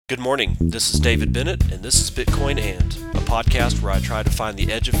Good morning. This is David Bennett, and this is Bitcoin And, a podcast where I try to find the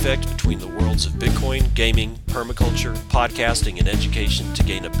edge effect between the worlds of Bitcoin, gaming, permaculture, podcasting, and education to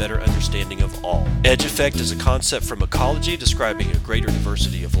gain a better understanding of all. Edge effect is a concept from ecology describing a greater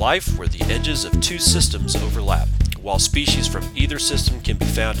diversity of life where the edges of two systems overlap. While species from either system can be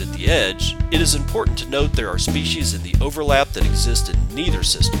found at the edge, it is important to note there are species in the overlap that exist in neither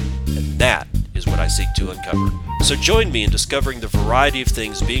system, and that is what I seek to uncover. So join me in discovering the variety of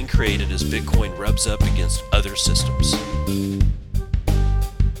things being created as Bitcoin rubs up against other systems.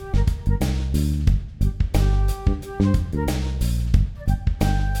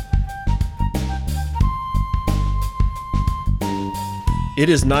 It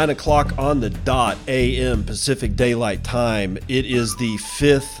is 9 o'clock on the dot a.m. Pacific Daylight Time. It is the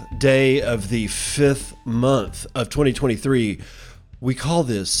 5th day of the 5th month of 2023. We call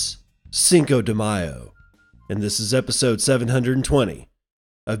this Cinco de Mayo, and this is episode 720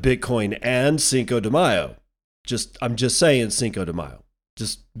 of Bitcoin and Cinco de Mayo. I'm just saying Cinco de Mayo,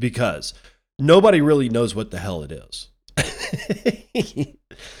 just because nobody really knows what the hell it is.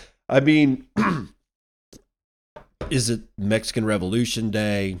 I mean, is it Mexican Revolution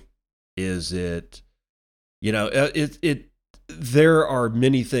Day? Is it, there are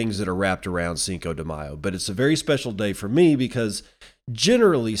many things that are wrapped around Cinco de Mayo, but it's a very special day for me because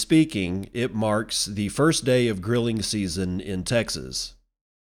generally speaking, it marks the first day of grilling season in Texas.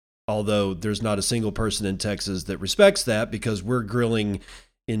 Although there's not a single person in Texas that respects that because we're grilling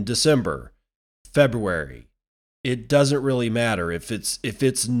in December, February. It doesn't really matter. If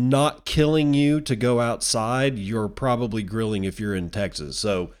it's not killing you to go outside, you're probably grilling if you're in Texas.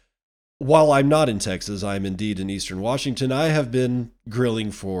 So while I'm not in Texas, I'm indeed in Eastern Washington. I have been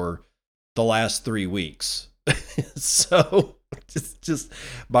grilling for the last 3 weeks. So just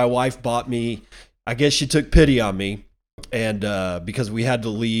my wife bought me, I guess she took pity on me, and because we had to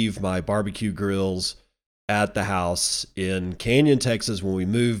leave my barbecue grills at the house in Canyon, Texas when we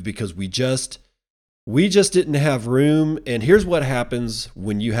moved because we just didn't have room. And here's what happens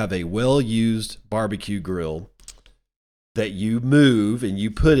when you have a well-used barbecue grill that you move and you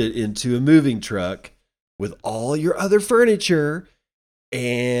put it into a moving truck with all your other furniture.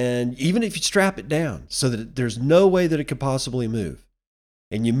 And even if you strap it down so that there's no way that it could possibly move,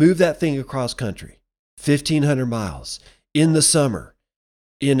 and you move that thing across country, 1,500 miles in the summer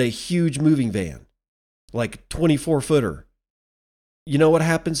in a huge moving van, like 24-footer, you know what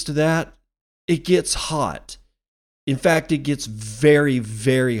happens to that? It gets hot. In fact, it gets very,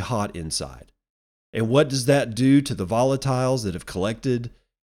 very hot inside. And what does that do to the volatiles that have collected?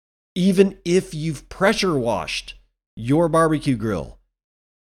 Even if you've pressure washed your barbecue grill,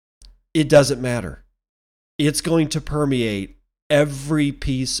 it doesn't matter. It's going to permeate every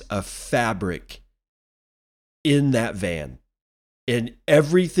piece of fabric in that van. And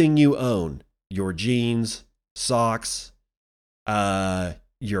everything you own, your jeans, socks,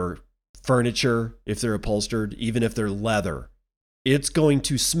 your furniture, if they're upholstered, even if they're leather, it's going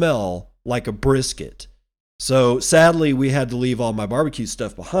to smell like a brisket. So sadly, we had to leave all my barbecue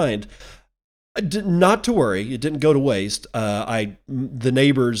stuff behind. Not to worry, it didn't go to waste. The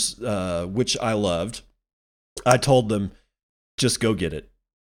neighbors, which I loved, I told them, just go get it.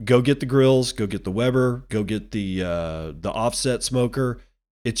 Go get the grills, go get the Weber, go get the offset smoker.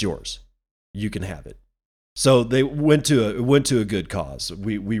 It's yours. You can have it. So they went to a good cause.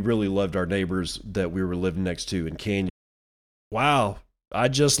 We really loved our neighbors that we were living next to in Canyon. Wow. I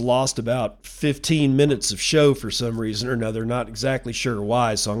just lost about 15 minutes of show for some reason or another. Not exactly sure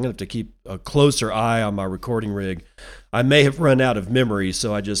why, so I'm going to have to keep a closer eye on my recording rig. I may have run out of memory,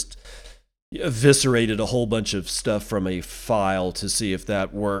 so I just eviscerated a whole bunch of stuff from a file to see if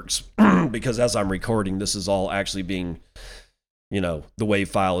that works. Because as I'm recording, this is all actually being, the WAV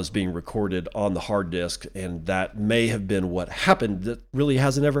file is being recorded on the hard disk, and that may have been what happened. That really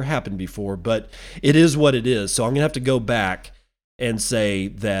hasn't ever happened before, but it is what it is. So I'm going to have to go back and say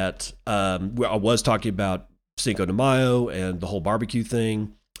that I was talking about Cinco de Mayo and the whole barbecue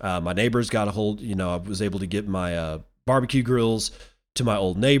thing. My neighbors got a hold, I was able to get my barbecue grills to my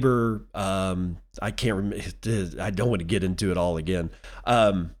old neighbor. I can't remember, I don't want to get into it all again.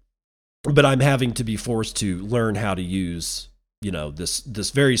 But I'm having to be forced to learn how to use,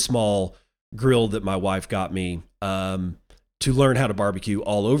 this very small grill that my wife got me, to learn how to barbecue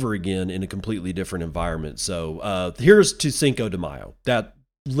all over again in a completely different environment. So here's to Cinco de Mayo.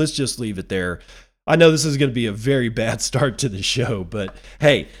 Let's just leave it there. I know this is going to be a very bad start to the show, but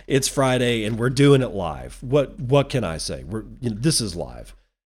hey, it's Friday and we're doing it live. What can I say? This is live.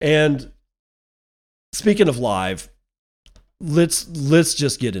 And speaking of live, let's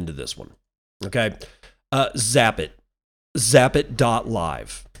just get into this one. Okay. Zap it.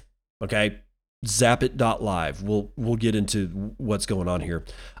 Zapit.live. Okay. Zapit.live. We'll get into what's going on here.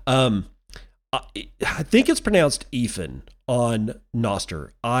 I think it's pronounced Ethan on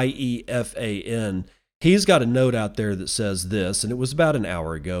Noster, IEFAN. He's got a note out there that says this, and it was about an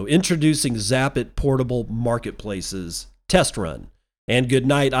hour ago, introducing Zapit Portable Marketplaces test run. And good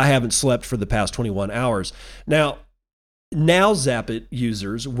night, I haven't slept for the past 21 hours. Now Zapit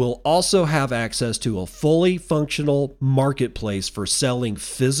users will also have access to a fully functional marketplace for selling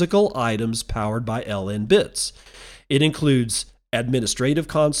physical items powered by LN Bits. It includes administrative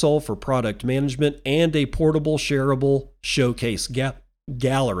console for product management and a portable shareable showcase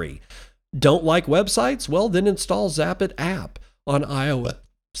gallery. Don't like websites? Well, then install Zapit app on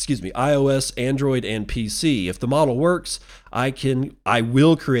iOS, Android, and PC. If the model works, I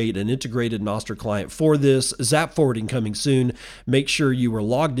will create an integrated Nostr client for this. Zap forwarding coming soon. Make sure you are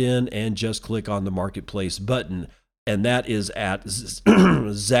logged in and just click on the marketplace button. And that is at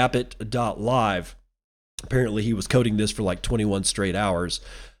zapit.live. Apparently he was coding this for like 21 straight hours.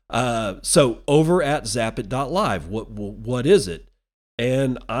 So over at zapit.live, what is it?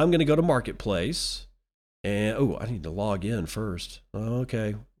 And I'm going to go to marketplace. And I need to log in first.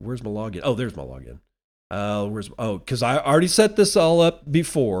 Okay, where's my login? Oh, there's my login. Because I already set this all up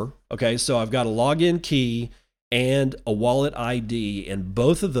before. Okay, so I've got a login key and a wallet ID, and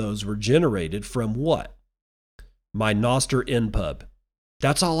both of those were generated from what? My Nostr npub.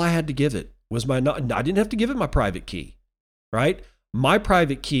 That's all I had to give it. I didn't have to give it my private key, right? My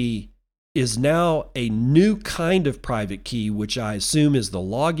private key is now a new kind of private key, which I assume is the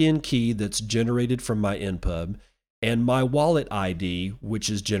login key that's generated from my npub, and my wallet ID, which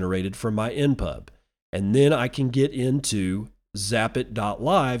is generated from my npub. And then I can get into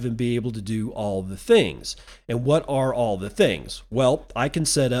zapit.live and be able to do all the things. And what are all the things? Well, I can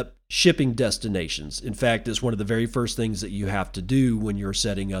set up shipping destinations. In fact, it's one of the very first things that you have to do when you're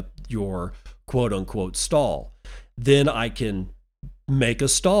setting up your quote unquote stall. Then I can make a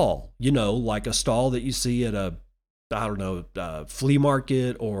stall, like a stall that you see at a flea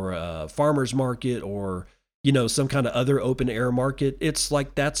market or a farmer's market or, some kind of other open air market. It's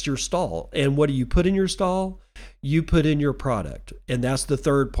like that's your stall. And what do you put in your stall? You put in your product. And that's the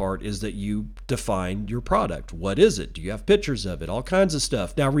third part, is that you define your product. What is it? Do you have pictures of it? All kinds of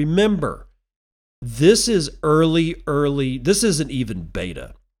stuff. Now remember, this is early. This isn't even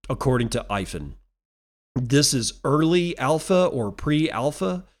beta, according to IFN. This is early alpha or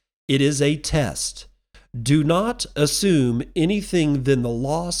pre-alpha. It is a test. Do not assume anything than the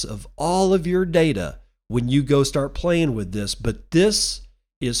loss of all of your data when you go start playing with this, but this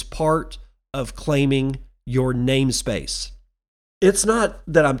is part of claiming your namespace. It's not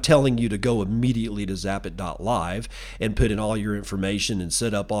that I'm telling you to go immediately to zapit.live and put in all your information and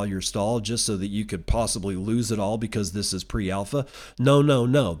set up all your stall just so that you could possibly lose it all because this is pre-alpha.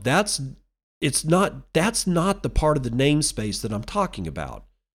 No. That's not the part of the namespace that I'm talking about.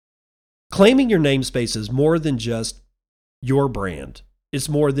 Claiming your namespace is more than just your brand. It's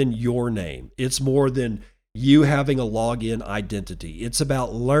more than your name. It's more than you having a login identity. It's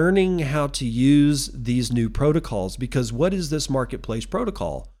about learning how to use these new protocols, because what is this marketplace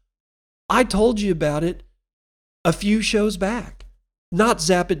protocol? I told you about it a few shows back. Not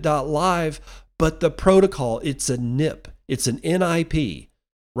Zapit.live, but the protocol. It's a NIP. It's an NIP,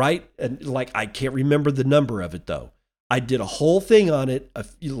 right? And I can't remember the number of it though. I did a whole thing on it,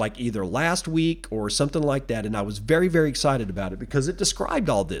 either last week or something like that, and I was very, very excited about it because it described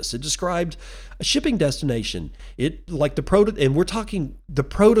all this. It described a shipping destination. And we're talking, the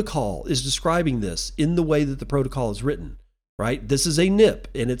protocol is describing this in the way that the protocol is written, right? This is a NIP,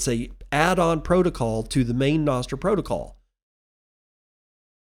 and it's a add-on protocol to the main Nostr protocol.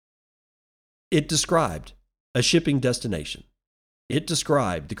 It described a shipping destination. It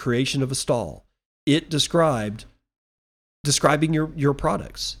described the creation of a stall. It describing your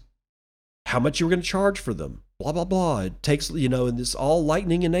products, how much you're going to charge for them, blah, blah, blah. It takes, and it's all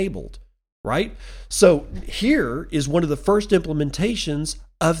Lightning enabled, right? So here is one of the first implementations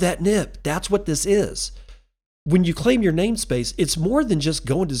of that NIP. That's what this is. When you claim your namespace, it's more than just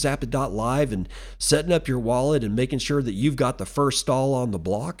going to Zapit.live and setting up your wallet and making sure that you've got the first stall on the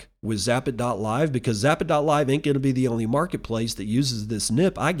block with Zapit.live, because Zapit.live ain't going to be the only marketplace that uses this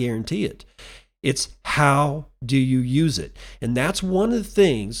NIP. I guarantee it. It's how do you use it? And that's one of the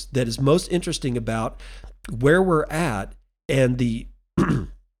things that is most interesting about where we're at and the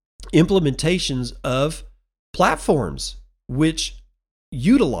implementations of platforms which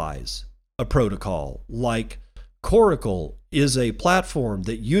utilize a protocol. Like Coracle is a platform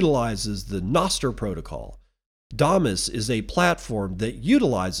that utilizes the Nostr protocol. Damus is a platform that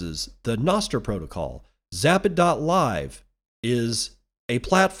utilizes the Nostr protocol. Zapit.live is a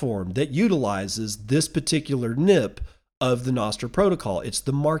platform that utilizes this particular NIP of the Nostr protocol. It's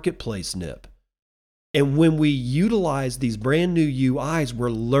the marketplace NIP. And when we utilize these brand new UIs, we're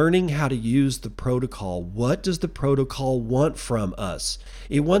learning how to use the protocol. What does the protocol want from us?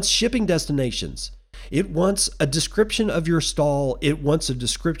 It wants shipping destinations. It wants a description of your stall. It wants a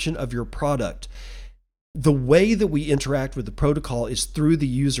description of your product. The way that we interact with the protocol is through the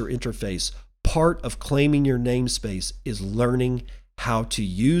user interface. Part of claiming your namespace is learning how to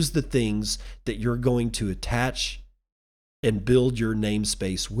use the things that you're going to attach and build your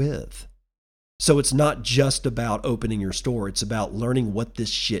namespace with. So it's not just about opening your store. It's about learning what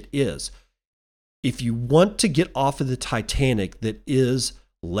this shit is. If you want to get off of the Titanic that is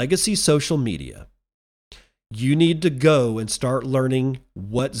legacy social media, you need to go and start learning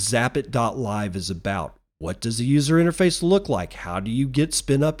what Zapit.live is about. What does the user interface look like? How do you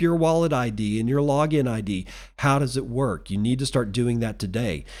spin up your wallet ID and your login ID? How does it work? You need to start doing that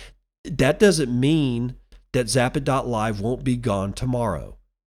today. That doesn't mean that Zapit.live won't be gone tomorrow.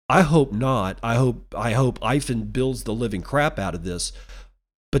 I hope not. I hope Ivan builds the living crap out of this.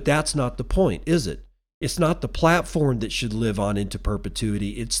 But that's not the point, is it? It's not the platform that should live on into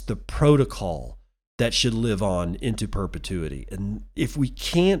perpetuity. It's the protocol that should live on into perpetuity. And if we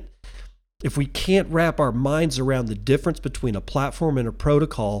can't wrap our minds around the difference between a platform and a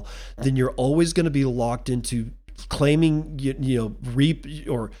protocol, then you're always going to be locked into claiming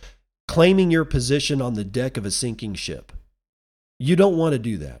claiming your position on the deck of a sinking ship. You don't want to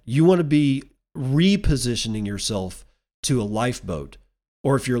do that. You want to be repositioning yourself to a lifeboat.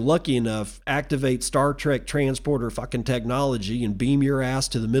 Or if you're lucky enough, activate Star Trek transporter fucking technology and beam your ass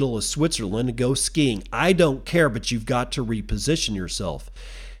to the middle of Switzerland and go skiing. I don't care, but you've got to reposition yourself.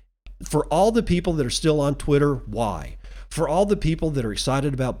 For all the people that are still on Twitter, why? For all the people that are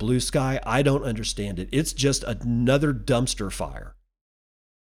excited about Blue Sky, I don't understand it. It's just another dumpster fire.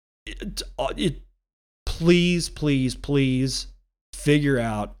 Please, please, please figure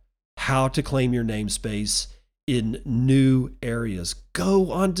out how to claim your namespace in new areas.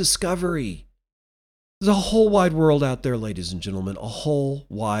 Go on Discovery. There's a whole wide world out there, ladies and gentlemen, a whole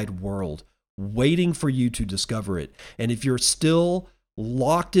wide world waiting for you to discover it. And if you're still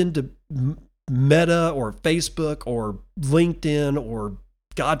locked into Meta or Facebook or LinkedIn or,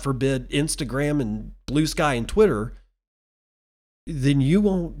 God forbid, Instagram and Blue Sky and Twitter, then you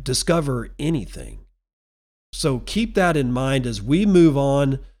won't discover anything. So keep that in mind as we move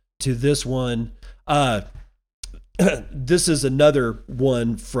on to this one. This is another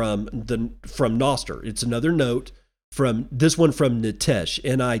one from Nostr. It's another note from this one from Nitesh,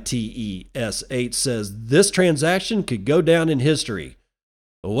 Nitesh8 says, this transaction could go down in history.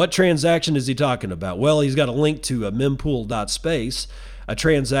 What transaction is he talking about? Well, he's got a link to a mempool.space, a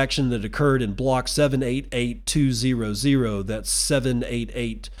transaction that occurred in block 788200. That's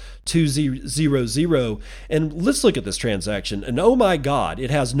 788200. And let's look at this transaction. And oh my God, it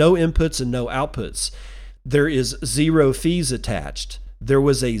has no inputs and no outputs. There is 0 fees attached. There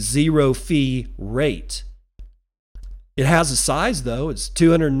was a 0 fee rate. It has a size though. It's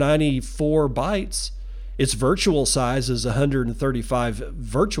 294 bytes. Its virtual size is 135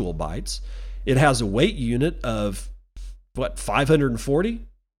 virtual bytes. It has a weight unit of, 540?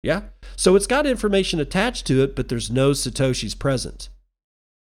 Yeah. So it's got information attached to it, but there's no Satoshis present.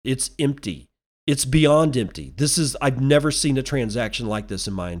 It's empty. It's beyond empty. I've never seen a transaction like this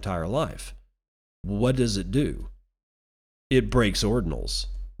in my entire life. What does it do? It breaks ordinals.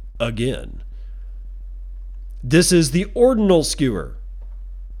 Again. This is the ordinal skewer.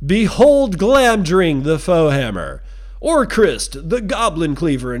 Behold Glamdring the Foehammer, Orcrist the Goblin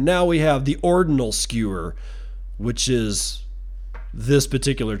Cleaver, and now we have the ordinal skewer, which is this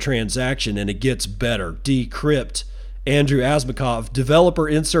particular transaction, and it gets better. Decrypt. Andrew Asmakov, developer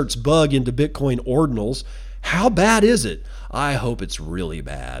inserts bug into Bitcoin ordinals. How bad is it? I hope it's really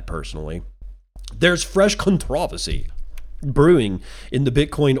bad, personally. There's fresh controversy brewing in the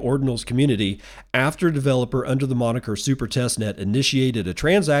Bitcoin ordinals community after a developer under the moniker Super Testnet initiated a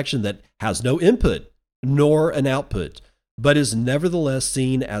transaction that has no input nor an output, but is nevertheless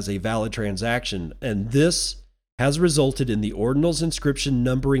seen as a valid transaction. And this has resulted in the ordinals inscription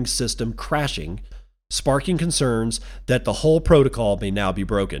numbering system crashing, sparking concerns that the whole protocol may now be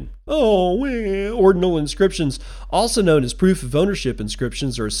broken. Ordinal inscriptions, also known as proof of ownership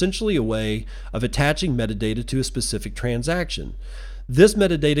inscriptions, are essentially a way of attaching metadata to a specific transaction. This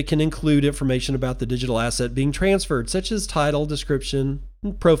metadata can include information about the digital asset being transferred, such as title, description,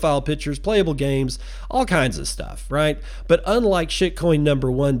 profile pictures, playable games, all kinds of stuff, right? But unlike shitcoin number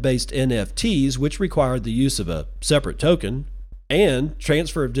one based NFTs, which required the use of a separate token, and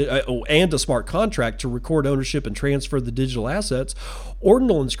and a smart contract to record ownership and transfer the digital assets,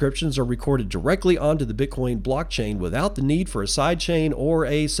 ordinal inscriptions are recorded directly onto the Bitcoin blockchain without the need for a sidechain or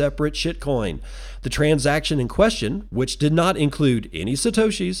a separate shitcoin. The transaction in question, which did not include any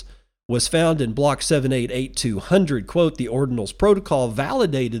Satoshis, was found in block 788200. Quote, the ordinals protocol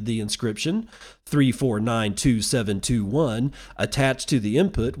validated the inscription 3492721 attached to the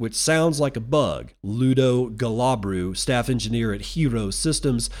input, which sounds like a bug. Ludo Galabru, staff engineer at Hero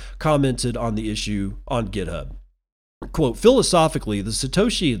Systems, commented on the issue on GitHub. Quote, philosophically, the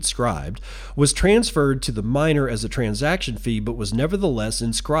Satoshi inscribed was transferred to the miner as a transaction fee, but was nevertheless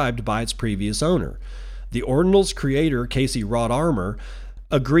inscribed by its previous owner. The ordinal's creator, Casey Rod Armour,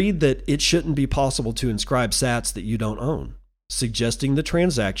 agreed that it shouldn't be possible to inscribe sats that you don't own, suggesting the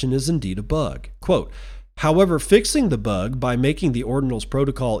transaction is indeed a bug. Quote, however, fixing the bug by making the ordinals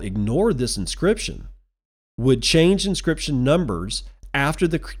protocol ignore this inscription would change inscription numbers after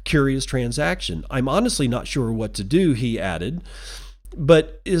the curious transaction. I'm honestly not sure what to do, he added.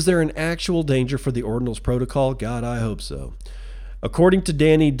 But is there an actual danger for the ordinals protocol? God, I hope so. According to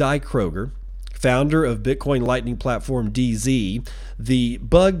Danny Kroger, founder of Bitcoin Lightning platform DZ, the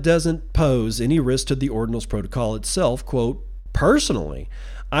bug doesn't pose any risk to the ordinals protocol itself. Quote, personally,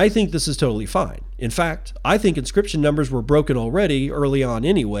 I think this is totally fine. In fact, I think inscription numbers were broken already early on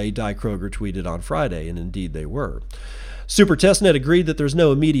anyway, Kroger tweeted on Friday, and indeed they were. Super Testnet agreed that there's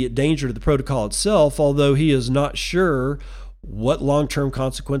no immediate danger to the protocol itself, although he is not sure what long-term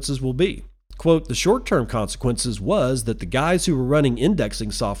consequences will be. Quote, the short-term consequences was that the guys who were running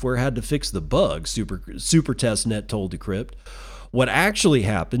indexing software had to fix the bug, Super Testnet told Decrypt. What actually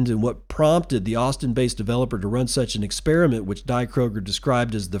happened and what prompted the Austin-based developer to run such an experiment, which Kroger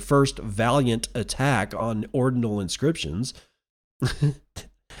described as the first valiant attack on ordinal inscriptions.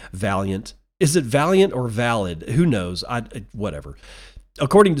 Valiant. Is it valiant or valid? Who knows? Whatever.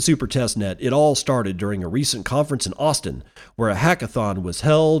 According to Super Testnet, it all started during a recent conference in Austin, where a hackathon was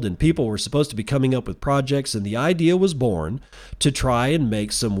held and people were supposed to be coming up with projects, and the idea was born to try and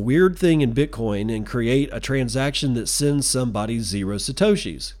make some weird thing in Bitcoin and create a transaction that sends somebody 0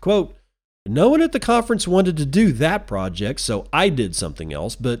 Satoshis. Quote, no one at the conference wanted to do that project, so I did something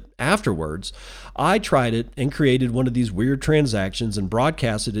else, but afterwards, I tried it and created one of these weird transactions and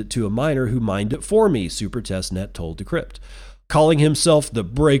broadcasted it to a miner who mined it for me, Super Testnet told Decrypt. Calling himself the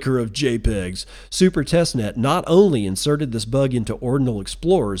breaker of JPEGs, Super Testnet not only inserted this bug into Ordinal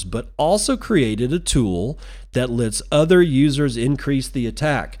Explorers, but also created a tool that lets other users increase the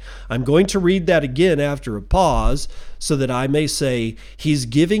attack. I'm going to read that again after a pause so that I may say he's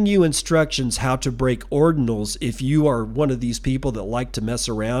giving you instructions how to break ordinals. If you are one of these people that like to mess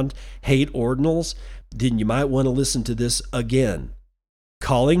around, hate ordinals, then you might want to listen to this again.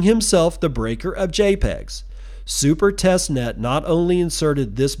 Calling himself the breaker of JPEGs, Super Testnet not only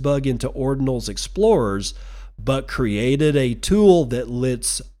inserted this bug into Ordinals Explorers, but created a tool that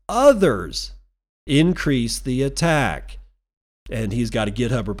lets others increase the attack. And he's got a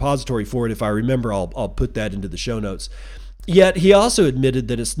GitHub repository for it. If I remember, I'll put that into the show notes. Yet he also admitted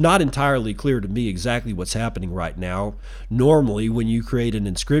that it's not entirely clear to me exactly what's happening right now. Normally, when you create an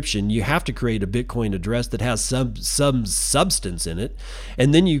inscription, you have to create a Bitcoin address that has some substance in it,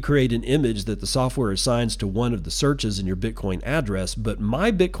 and then you create an image that the software assigns to one of the searches in your Bitcoin address. But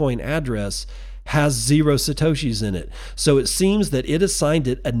my Bitcoin address has 0 Satoshis in it. So it seems that it assigned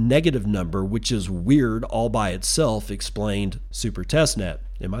it a negative number, which is weird all by itself, explained Super Testnet.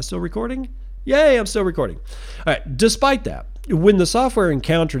 Am I still recording? Yay, I'm still recording. All right, despite that, when the software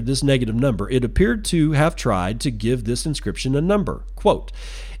encountered this negative number, it appeared to have tried to give this inscription a number. Quote,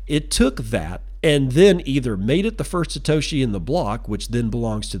 it took that and then either made it the first Satoshi in the block, which then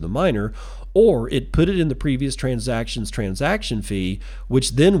belongs to the miner, or it put it in the previous transaction's transaction fee,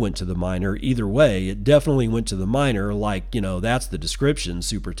 which then went to the miner. Either way, it definitely went to the miner, like, that's the description,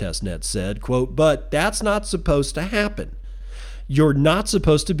 Super Testnet said. Quote, but that's not supposed to happen. You're not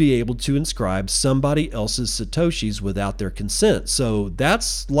supposed to be able to inscribe somebody else's Satoshis without their consent. So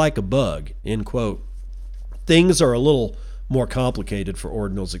that's like a bug, end quote. Things are a little more complicated for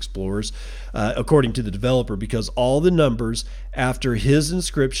Ordinals Explorers, according to the developer, because all the numbers after his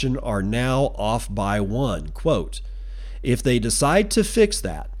inscription are now off by 1. Quote, if they decide to fix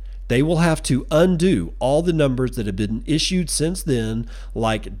that, they will have to undo all the numbers that have been issued since then,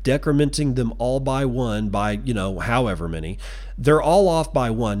 like decrementing them all by 1 by, however many. They're all off by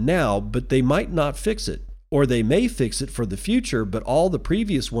 1 now, but they might not fix it. Or they may fix it for the future, but all the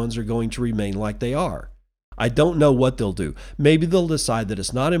previous ones are going to remain like they are. I don't know what they'll do. Maybe they'll decide that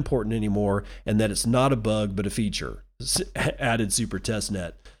it's not important anymore and that it's not a bug, but a feature, added Super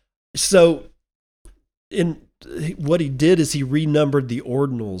Testnet. So, in what he did is he renumbered the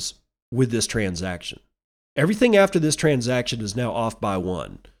ordinals with this transaction. Everything after this transaction is now off by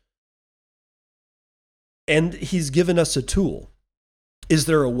 1. And he's given us a tool. Is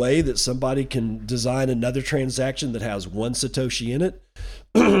there a way that somebody can design another transaction that has 1 Satoshi in it,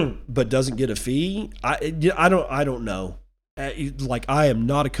 but doesn't get a fee? I don't know. Like, I am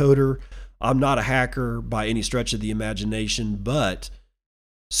not a coder. I'm not a hacker by any stretch of the imagination, but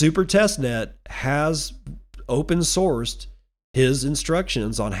Super Testnet has open sourced his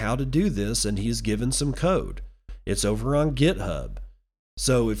instructions on how to do this, and he's given some code. It's over on GitHub.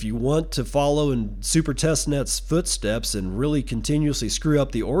 So if you want to follow in Super Testnet's footsteps and really continuously screw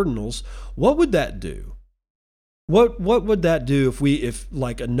up the ordinals, what would that do? What would that do if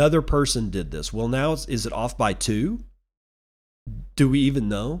like another person did this? Well, now is it off by 2? Do we even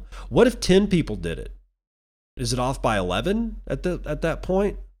know? What if 10 people did it? Is it off by 11 at that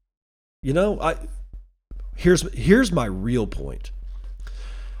point? You know, here's my real point.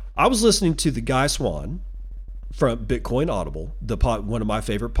 I was listening to the Guy Swan from Bitcoin Audible, one of my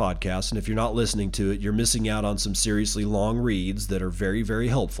favorite podcasts, and if you're not listening to it, you're missing out on some seriously long reads that are very, very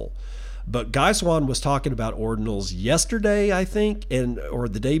helpful. But Guy Swan was talking about ordinals yesterday, I think, or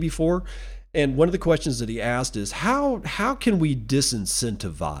the day before, and one of the questions that he asked is how can we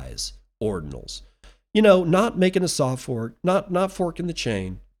disincentivize ordinals? You know, not making a soft fork, not forking the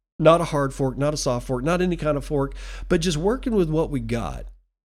chain, not a hard fork, not a soft fork, not any kind of fork, but just working with what we got.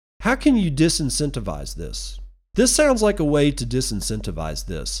 How can you disincentivize this? This sounds like a way to disincentivize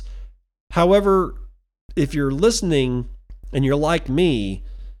this. However, if you're listening and you're like me,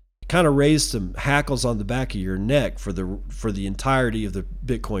 kind of raised some hackles on the back of your neck for the entirety of the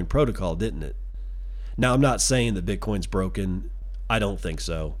Bitcoin protocol, didn't it? Now, I'm not saying that Bitcoin's broken. I don't think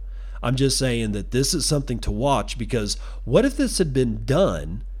so. I'm just saying that this is something to watch, because what if this had been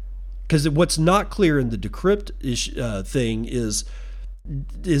done? Because what's not clear in the decrypt thing is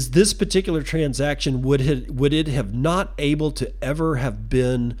this particular transaction, would it have not able to ever have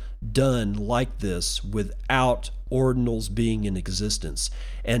been done like this without ordinals being in existence?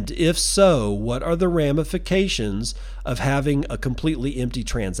 And if so, what are the ramifications of having a completely empty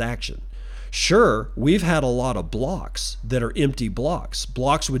transaction? Sure, we've had a lot of blocks that are empty blocks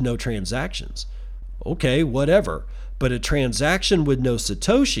with no transactions. Okay, whatever. But a transaction with no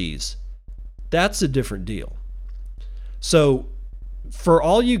Satoshis, that's a different deal. So for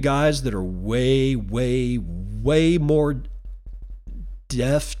all you guys that are way, way, way more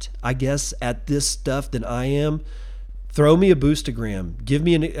deft, I guess, at this stuff than I am, throw me a boostagram. Give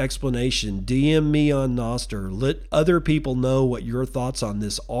me an explanation. DM me on Noster. Let other people know what your thoughts on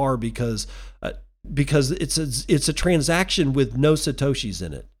this are, because it's a transaction with no Satoshis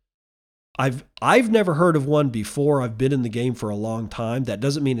in it. I've never heard of one before. I've been in the game for a long time. That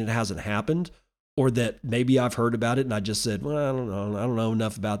doesn't mean it hasn't happened, or that maybe I've heard about it and I just said, well, I don't know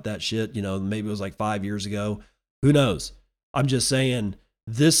enough about that shit. You know, maybe it was like 5 years ago. Who knows? I'm just saying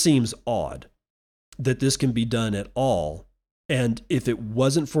this seems odd that this can be done at all. And if it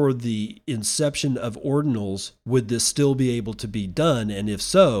wasn't for the inception of ordinals, would this still be able to be done? And if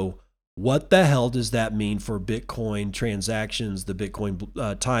so, what the hell does that mean for Bitcoin transactions, the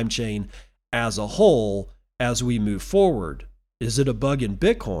Bitcoin time chain as a whole, as we move forward? Is it a bug in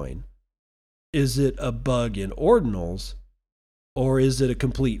Bitcoin? Is it a bug in ordinals? Or is it a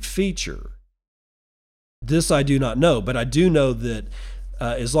complete feature? This I do not know, but I do know that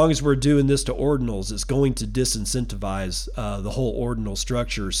as long as we're doing this to ordinals, it's going to disincentivize the whole ordinal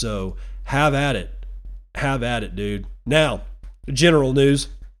structure. So have at it. Have at it, dude. Now, general news.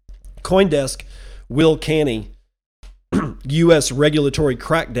 CoinDesk, Will Canny, U.S. regulatory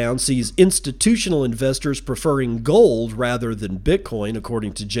crackdown sees institutional investors preferring gold rather than Bitcoin,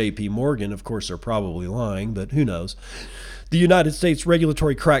 according to J.P. Morgan. Of course, they're probably lying, but who knows? The United States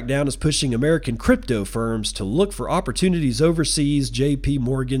regulatory crackdown is pushing American crypto firms to look for opportunities overseas, J.P.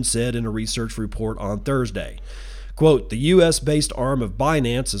 Morgan said in a research report on Thursday. Quote, the U.S.-based arm of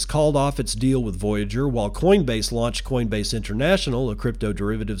Binance has called off its deal with Voyager, while Coinbase launched Coinbase International, a crypto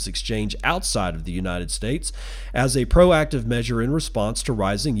derivatives exchange outside of the United States, as a proactive measure in response to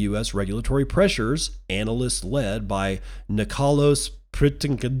rising U.S. regulatory pressures, analysts led by Nikolos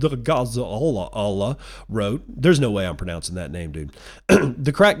Pritingazola wrote. There's no way I'm pronouncing that name, dude.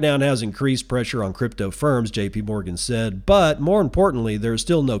 The crackdown has increased pressure on crypto firms, JP Morgan said, but more importantly, there's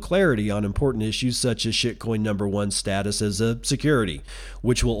still no clarity on important issues such as shitcoin number one status as a security,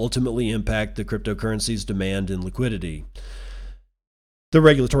 which will ultimately impact the cryptocurrency's demand and liquidity. The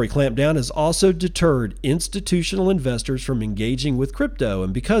regulatory clampdown has also deterred institutional investors from engaging with crypto,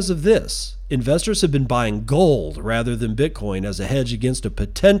 and because of this, investors have been buying gold rather than Bitcoin as a hedge against a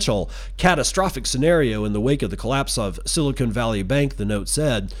potential catastrophic scenario in the wake of the collapse of Silicon Valley Bank, the note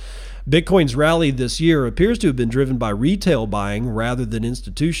said. Bitcoin's rally this year appears to have been driven by retail buying rather than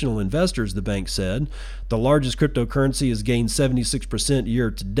institutional investors, the bank said. The largest cryptocurrency has gained 76% year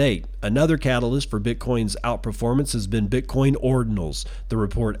to date. Another catalyst for Bitcoin's outperformance has been Bitcoin ordinals, the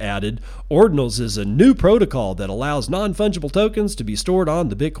report added. Ordinals is a new protocol that allows non-fungible tokens to be stored on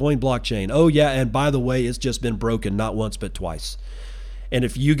the Bitcoin blockchain. Oh yeah, and by the way, it's just been broken not once but twice. And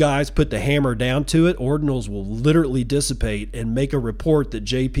if you guys put the hammer down to it, ordinals will literally dissipate and make a report that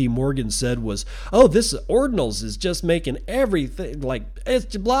JP Morgan said was, oh, this ordinals is just making everything like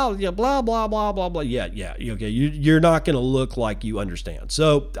it's blah, blah, blah, blah, blah, blah, blah. Yeah, okay. You're not going to look like you understand.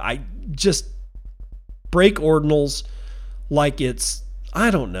 So I just break ordinals like it's, I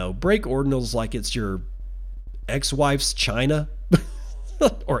don't know, break ordinals like it's your ex-wife's china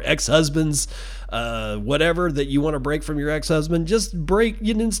or ex-husband's whatever that you want to break from your ex-husband. Just break,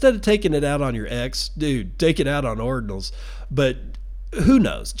 instead of taking it out on your ex, dude, take it out on ordinals. But who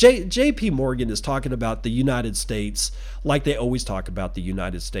knows? JP Morgan is talking about the United States like they always talk about the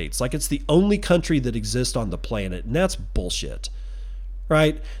United States, like it's the only country that exists on the planet, and that's bullshit,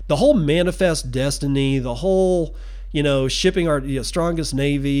 right? The whole manifest destiny, the whole, shipping our strongest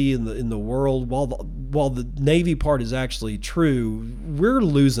navy in the world, while the navy part is actually true, we're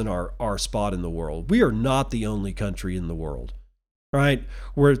losing our spot in the world. We are not the only country in the world, right?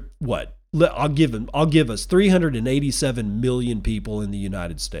 We're what? I'll give us 387 million people in the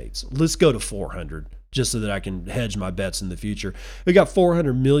United States. Let's go to 400 just so that I can hedge my bets in the future. We got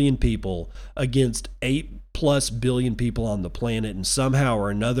 400 million people against 8+ billion people on the planet, and somehow or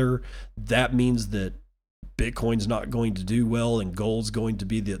another that means that Bitcoin's not going to do well and gold's going to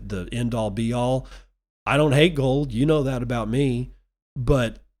be the end all be all. I don't hate gold. You know that about me.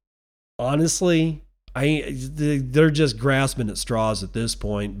 But honestly, they're just grasping at straws at this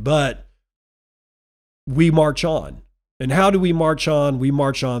point. But we march on. And how do we march on? We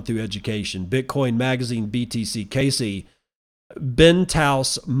march on through education. Bitcoin Magazine, BTC Casey, Ben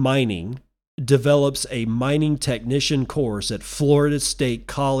Taus Mining develops a mining technician course at Florida State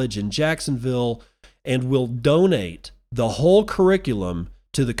College in Jacksonville and will donate the whole curriculum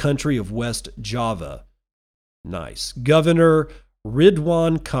to the country of West Java. Nice. Governor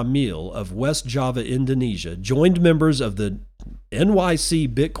Ridwan Kamil of West Java, Indonesia, joined members of the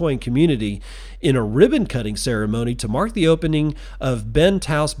NYC Bitcoin community in a ribbon-cutting ceremony to mark the opening of Ben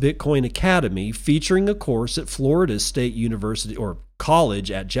Taus Bitcoin Academy, featuring a course at Florida State University or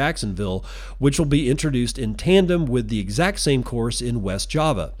College at Jacksonville, which will be introduced in tandem with the exact same course in West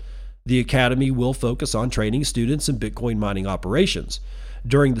Java. The academy will focus on training students in Bitcoin mining operations.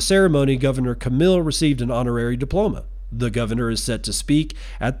 During the ceremony, Governor Kamil received an honorary diploma. The governor is set to speak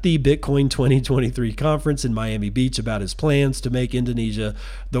at the Bitcoin 2023 conference in Miami Beach about his plans to make Indonesia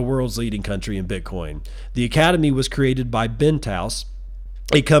the world's leading country in Bitcoin. The academy was created by Ben Taus,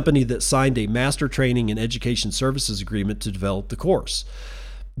 a company that signed a master training and education services agreement to develop the course.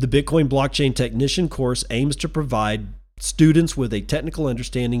 The Bitcoin Blockchain Technician course aims to provide students with a technical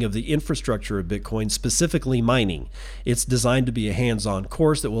understanding of the infrastructure of Bitcoin, specifically mining. It's designed to be a hands-on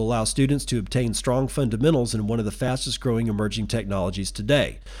course that will allow students to obtain strong fundamentals in one of the fastest growing emerging technologies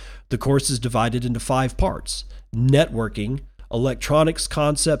today. The course is divided into 5 parts: networking, electronics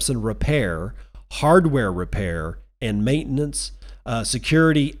concepts and repair, hardware repair and maintenance,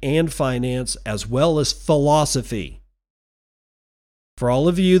 security and finance, as well as philosophy. For all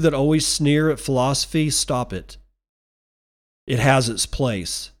of you that always sneer at philosophy, stop it. It has its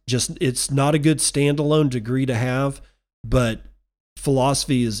place. Just, it's not a good standalone degree to have, but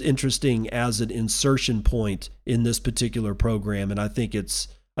philosophy is interesting as an insertion point in this particular program, and I think it's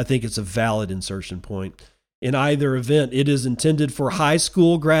a valid insertion point. In either event, it is intended for high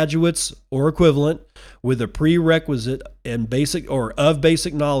school graduates or equivalent with a prerequisite and basic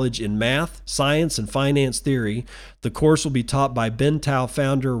knowledge in math, science, and finance theory. The course will be taught by Ben Taus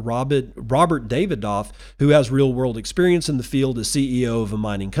founder Robert Davidoff, who has real-world experience in the field as CEO of a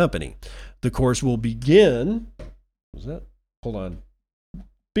mining company. The course will begin. Hold on.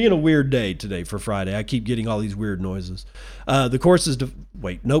 Being a weird day today for Friday. I keep getting all these weird noises. The course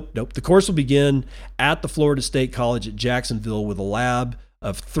will begin at the Florida State College at Jacksonville with a lab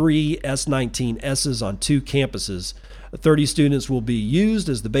of 3 S19Ss on 2 campuses. 30 students will be used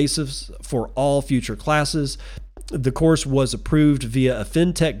as the basis for all future classes. The course was approved via a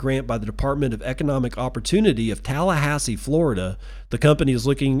fintech grant by the Department of Economic Opportunity of Tallahassee, Florida. The company is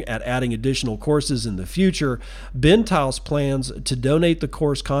looking at adding additional courses in the future. Bentaus plans to donate the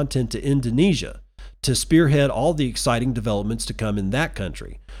course content to Indonesia to spearhead all the exciting developments to come in that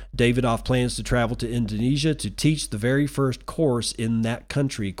country. Davidoff plans to travel to Indonesia to teach the very first course in that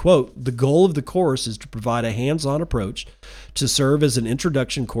country. Quote, the goal of the course is to provide a hands-on approach to serve as an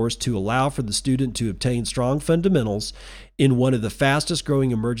introduction course to allow for the student to obtain strong fundamentals in one of the fastest growing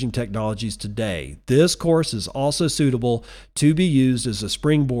emerging technologies today. This course is also suitable to be used as a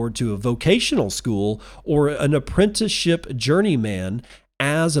springboard to a vocational school or an apprenticeship journeyman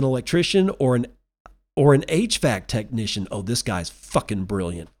as an electrician or an HVAC technician. Oh, this guy's fucking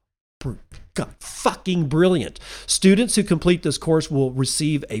brilliant. God, fucking brilliant. Students who complete this course will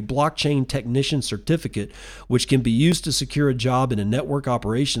receive a blockchain technician certificate, which can be used to secure a job in a network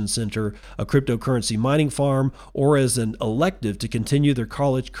operations center, a cryptocurrency mining farm, or as an elective to continue their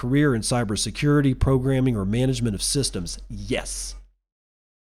college career in cybersecurity, programming, or management of systems. Yes.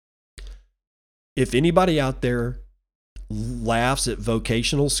 If anybody out there laughs at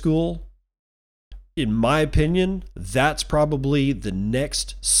vocational school, in my opinion, that's probably the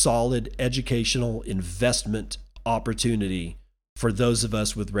next solid educational investment opportunity for those of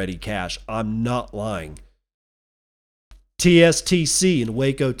us with ready cash. I'm not lying. TSTC in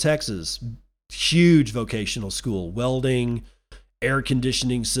Waco, Texas, huge vocational school, welding, air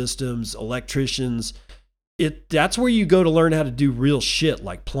conditioning systems, electricians. That's where you go to learn how to do real shit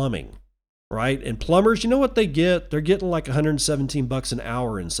like plumbing, right? And plumbers, you know what they get? They're getting like $117 an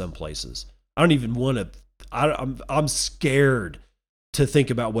hour in some places. I don't even want to, I'm scared to think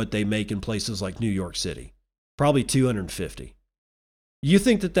about what they make in places like New York City. Probably 250. You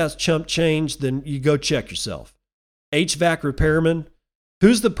think that that's chump change? Then you go check yourself. HVAC repairman,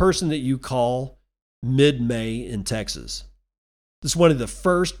 who's the person that you call mid-May in Texas? It's one of the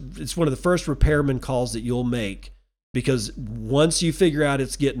first repairman calls that you'll make, because once you figure out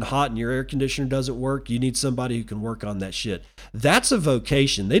it's getting hot and your air conditioner doesn't work, you need somebody who can work on that shit. That's a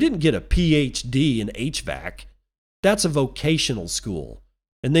vocation. They didn't get a PhD in HVAC. That's a vocational school.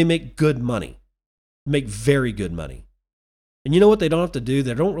 And they make good money. Make very good money. And you know what they don't have to do?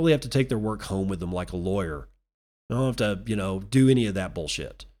 They don't really have to take their work home with them like a lawyer. They don't have to, do any of that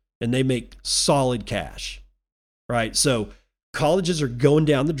bullshit. And they make solid cash. Right? So colleges are going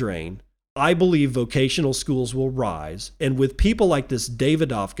down the drain. I believe vocational schools will rise. And with people like this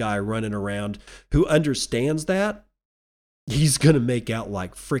Davidoff guy running around who understands that, he's going to make out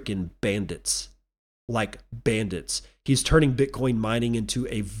like freaking bandits. Like bandits. He's turning Bitcoin mining into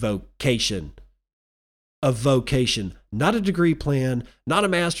a vocation. A vocation. Not a degree plan, not a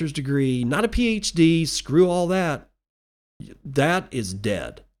master's degree, not a PhD. Screw all that. That is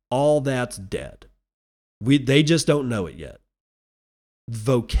dead. All that's dead. They just don't know it yet.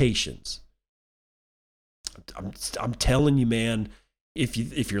 Vocations. I'm telling you, man, if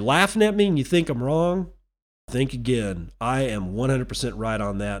you're laughing at me and you think I'm wrong, think again. I am 100% right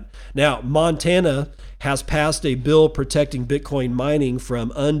on that. Now, Montana has passed a bill protecting Bitcoin mining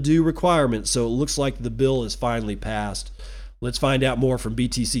from undue requirements, so it looks like the bill is finally passed. Let's find out more from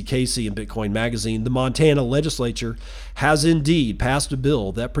BTC Casey and Bitcoin Magazine. The Montana legislature has indeed passed a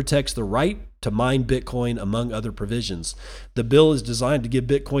bill that protects the right to mine Bitcoin, among other provisions. The bill is designed to give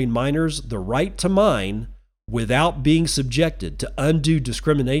Bitcoin miners the right to mine without being subjected to undue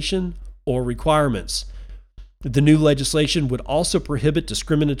discrimination or requirements. The new legislation would also prohibit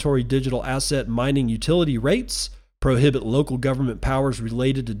discriminatory digital asset mining utility rates, prohibit local government powers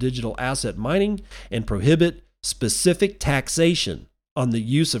related to digital asset mining, and prohibit specific taxation on the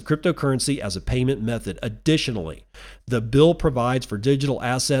use of cryptocurrency as a payment method. Additionally, the bill provides for digital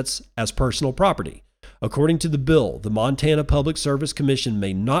assets as personal property. According to the bill, the Montana Public Service Commission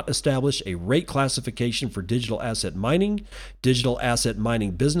may not establish a rate classification for digital asset mining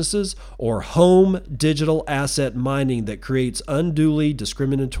businesses, or home digital asset mining that creates unduly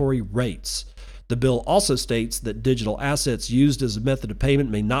discriminatory rates. The bill also states that digital assets used as a method of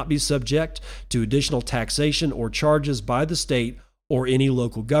payment may not be subject to additional taxation or charges by the state or any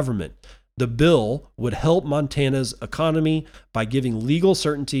local government. The bill would help Montana's economy by giving legal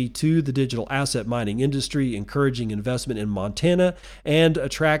certainty to the digital asset mining industry, encouraging investment in Montana, and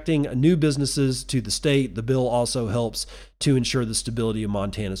attracting new businesses to the state. The bill also helps to ensure the stability of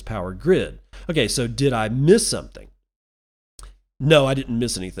Montana's power grid. Okay, so did I miss something? No, I didn't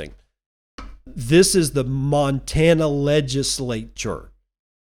miss anything. This is the Montana legislature.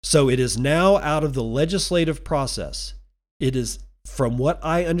 So it is now out of the legislative process. It is, from what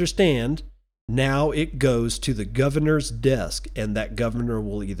I understand, Now it goes to the governor's desk, and that governor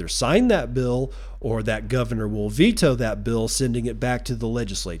will either sign that bill or that governor will veto that bill, sending it back to the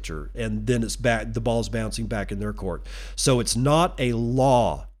legislature. And then it's back, the ball's bouncing back in their court. So it's not a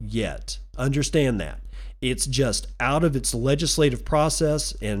law yet. Understand that. It's just out of its legislative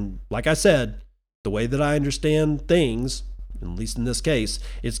process. And like I said, the way that I understand things, at least in this case,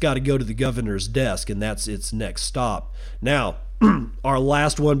 it's got to go to the governor's desk, and that's its next stop. Now, our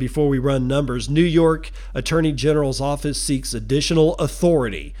last one before we run numbers. New York Attorney General's office seeks additional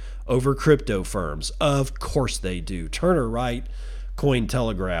authority over crypto firms. Of course they do. Turner Wright,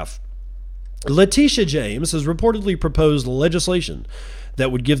 Cointelegraph. Letitia James has reportedly proposed legislation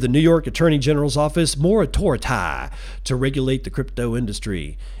that would give the New York Attorney General's office more authority to regulate the crypto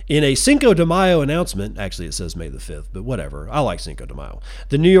industry. In a Cinco de Mayo announcement, actually it says May the 5th, but whatever, I like Cinco de Mayo,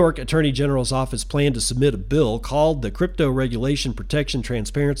 the New York Attorney General's office planned to submit a bill called the Crypto Regulation Protection,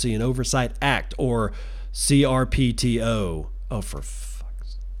 Transparency, and Oversight Act, or CRPTO. Oh, for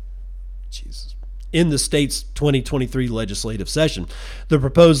fuck's Jesus. In the state's 2023 legislative session. The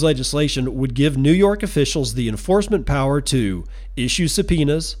proposed legislation would give New York officials the enforcement power to issue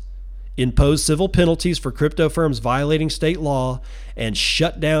subpoenas, impose civil penalties for crypto firms violating state law, and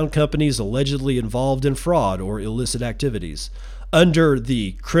shut down companies allegedly involved in fraud or illicit activities. Under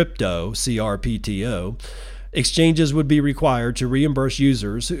the crypto, CRPTO, exchanges would be required to reimburse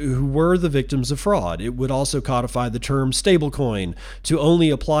users who were the victims of fraud. It would also codify the term stablecoin to only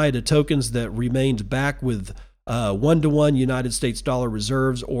apply to tokens that remained back with one-to-one United States dollar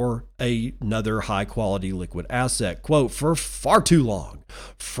reserves or another high-quality liquid asset. Quote, for far too long,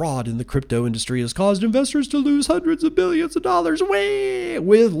 fraud in the crypto industry has caused investors to lose hundreds of billions of dollars,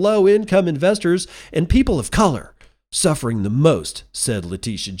 with low-income investors and people of color suffering the most, said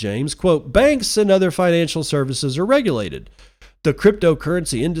Letitia James. Quote, banks and other financial services are regulated. The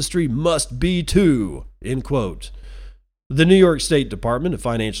cryptocurrency industry must be too, end quote. The New York State Department of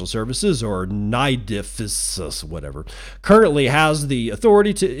Financial Services, or NYDIFS, whatever, currently has the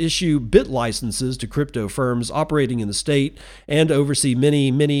authority to issue bit licenses to crypto firms operating in the state and oversee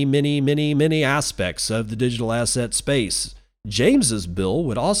many aspects of the digital asset space. James's bill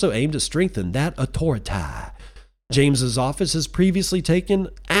would also aim to strengthen that authority. James's office has previously taken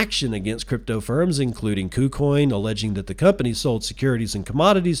action against crypto firms, including KuCoin, alleging that the company sold securities and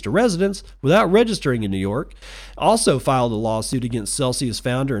commodities to residents without registering in New York. Also filed a lawsuit against Celsius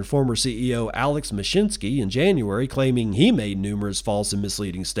founder and former CEO Alex Mashinsky in January, claiming he made numerous false and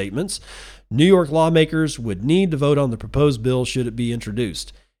misleading statements. New York lawmakers would need to vote on the proposed bill should it be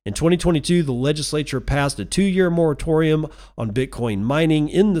introduced. In 2022, the legislature passed a 2-year moratorium on Bitcoin mining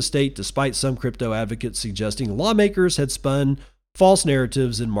in the state, despite some crypto advocates suggesting lawmakers had spun false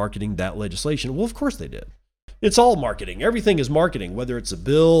narratives in marketing that legislation. Well, of course they did. It's all marketing. Everything is marketing, whether it's a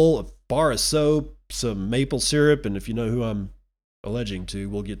bill, a bar of soap, some maple syrup, and if you know who I'm alleging to,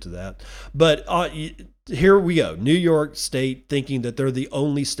 we'll get to that. But here we go. New York State thinking that they're the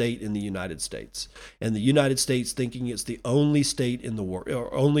only state in the United States, and the United States thinking it's the only state in the world,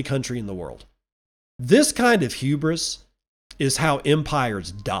 or only country in the world. This kind of hubris is how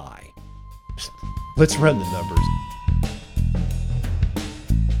empires die. Let's run the numbers.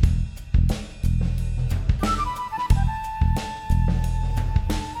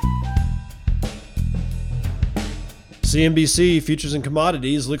 CNBC Futures and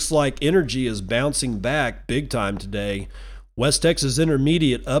Commodities looks like energy is bouncing back big time today. West Texas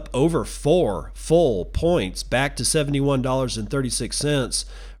Intermediate up over 4 full points, back to $71.36.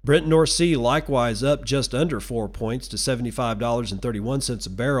 Brent North Sea likewise up just under 4 points to $75.31 a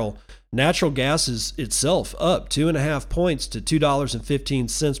barrel. Natural gas is itself up 2.5 points to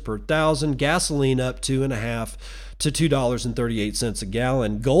 $2.15 per thousand. Gasoline up 2.5 to $2.38 a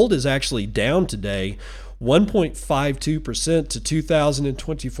gallon. Gold is actually down today, 1.52% to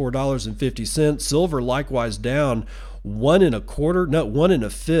 $2,024.50. Silver likewise down 1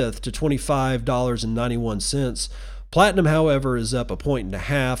 1/5 to $25.91. Platinum, however, is up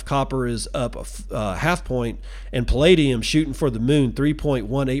 1.5. Copper is up a half point, and palladium shooting for the moon,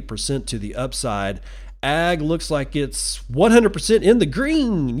 3.18% to the upside. Ag looks like it's 100% in the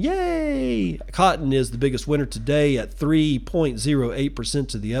green. Yay! Cotton is the biggest winner today at 3.08%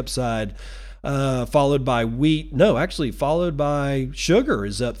 to the upside. Followed by wheat. No, actually, followed by sugar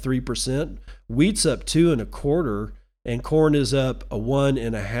is up 3%. Wheat's up 2.25%, and corn is up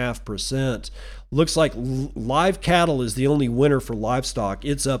 1.5%. Looks like live cattle is the only winner for livestock.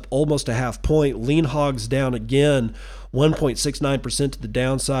 It's up almost a half point. Lean hogs down again, 1.69% to the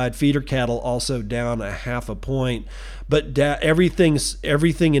downside. Feeder cattle also down a half a point. But everything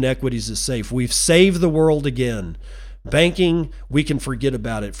in equities is safe. We've saved the world again. Banking, we can forget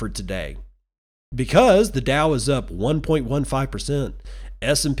about it for today. because the Dow is up 1.15%.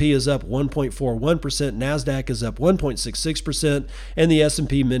 S&P is up 1.41%, NASDAQ is up 1.66%, and the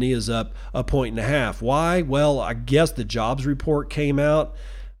S&P Mini is up 1.5%. Why? Well, I guess the jobs report came out.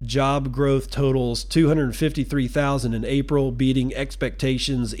 Job growth totals 253,000 in April, beating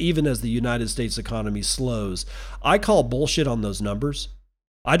expectations even as the United States economy slows. I call bullshit on those numbers.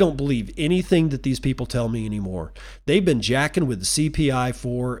 I don't believe anything that these people tell me anymore. They've been jacking with the CPI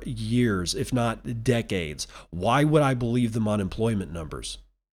for years, if not decades. Why would I believe them on employment numbers?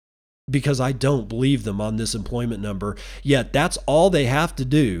 Because I don't believe them on this employment number. Yet that's all they have to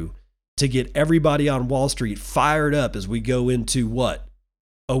do to get everybody on Wall Street fired up as we go into what?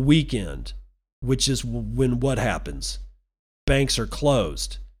 A weekend, which is when what happens? Banks are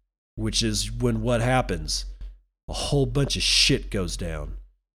closed, which is when what happens? A whole bunch of shit goes down.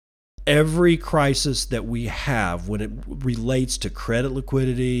 Every crisis that we have when it relates to credit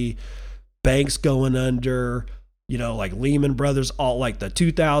liquidity, banks going under, like Lehman Brothers, all like the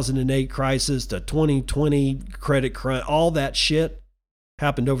 2008 crisis, the 2020 credit crunch, all that shit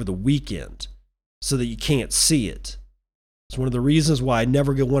happened over the weekend so that you can't see it. It's one of the reasons why I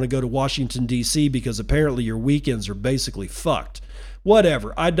never want to go to Washington, D.C., because apparently your weekends are basically fucked.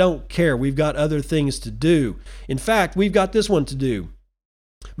 Whatever. I don't care. We've got other things to do. In fact, we've got this one to do.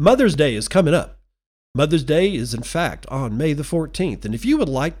 Mother's Day is coming up. Mother's Day is, in fact, on May the 14th. And if you would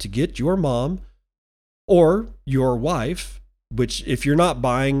like to get your mom or your wife, which if you're not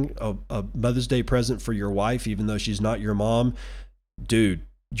buying a Mother's Day present for your wife, even though she's not your mom, dude,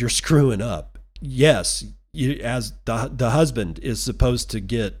 you're screwing up. Yes, as the husband is supposed to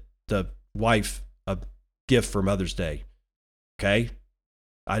get the wife a gift for Mother's Day. Okay?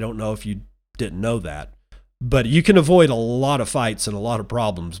 I don't know if you didn't know that. But you can avoid a lot of fights and a lot of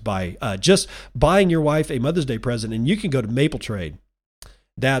problems by just buying your wife a Mother's Day present. And you can go to Maple Trade.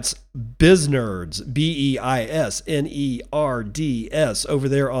 That's BizNerds, BEISNERDS, over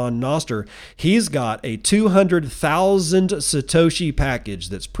there on Noster. He's got a 200,000 Satoshi package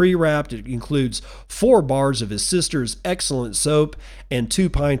that's pre-wrapped. It includes 4 bars of his sister's excellent soap and 2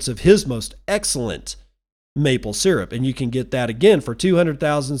 pints of his most excellent maple syrup. And you can get that again for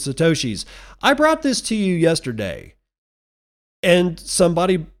 200,000 Satoshis. I brought this to you yesterday and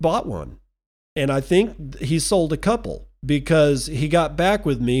somebody bought one. And I think he sold a couple because he got back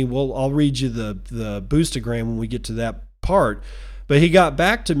with me. Well, I'll read you the Boostagram when we get to that part. But he got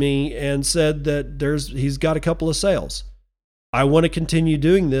back to me and said that he's got a couple of sales. I want to continue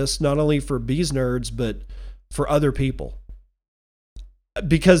doing this not only for Bees Nerds, but for other people.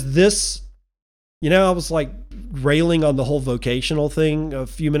 Because this, I was like railing on the whole vocational thing a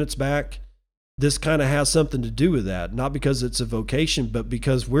few minutes back. This kind of has something to do with that. Not because it's a vocation, but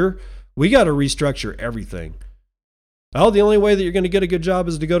because we got to restructure everything. Oh, the only way that you're going to get a good job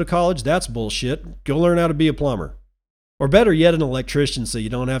is to go to college? That's bullshit. Go learn how to be a plumber. Or better yet, an electrician so you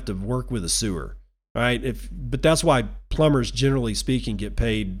don't have to work with a sewer. Right? But that's why plumbers, generally speaking, get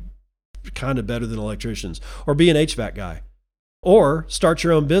paid kind of better than electricians. Or be an HVAC guy. Or start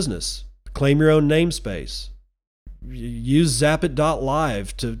your own business. Claim your own namespace. Use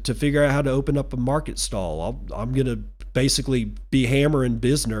Zapit.live to figure out how to open up a market stall. I'm going to basically be hammering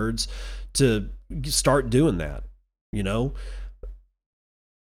Biz Nerds to start doing that.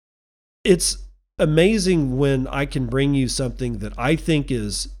 It's amazing when I can bring you something that I think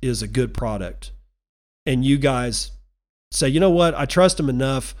is a good product. And you guys say, you know what? I trust them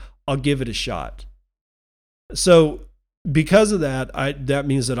enough. I'll give it a shot. So because of that, that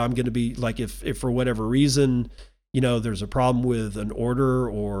means that I'm going to be like, if for whatever reason, there's a problem with an order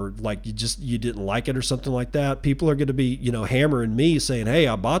or like you didn't like it or something like that, people are going to be, hammering me saying, hey,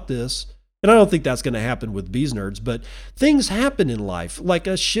 I bought this. And I don't think that's going to happen with Bees Nerds, but things happen in life. Like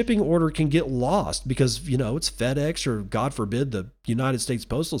a shipping order can get lost because, it's FedEx or God forbid the United States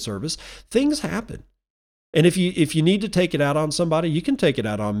Postal Service. Things happen. And if you need to take it out on somebody, you can take it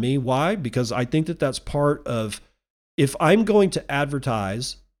out on me. Why? Because I think that that's part of, if I'm going to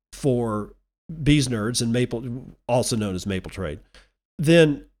advertise for Bees Nerds and Maple, also known as Maple Trade,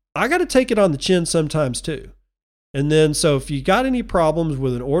 then I got to take it on the chin sometimes too. And then, so if you got any problems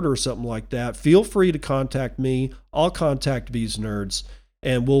with an order or something like that, feel free to contact me. I'll contact Bees Nerds,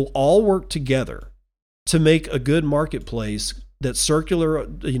 and we'll all work together to make a good marketplace that's circular,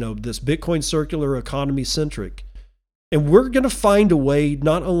 this Bitcoin circular economy centric. And we're going to find a way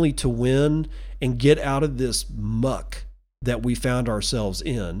not only to win and get out of this muck that we found ourselves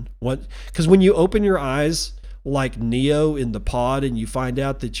in. Because when you open your eyes like Neo in the pod and you find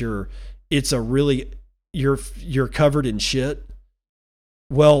out that you're covered in shit,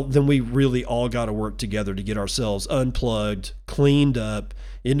 well, then we really all got to work together to get ourselves unplugged, cleaned up,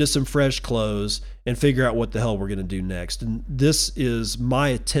 into some fresh clothes, and figure out what the hell we're going to do next. And this is my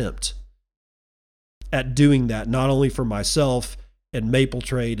attempt at doing that, not only for myself and Maple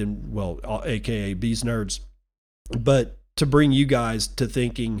Trade and, well, AKA Bees Nerds, but to bring you guys to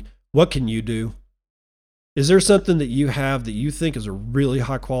thinking, what can you do? Is there something that you have that you think is a really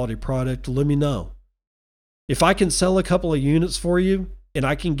high quality product? Let me know. If I can sell a couple of units for you and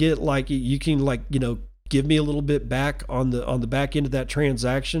I can get you can give me a little bit back on the back end of that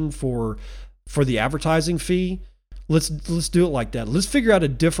transaction for the advertising fee, let's do it like that. Let's figure out a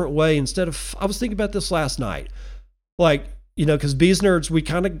different way instead of, I was thinking about this last night. Because Bees Nerds, we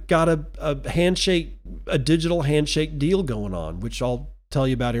kind of got a digital handshake deal going on, which I'll tell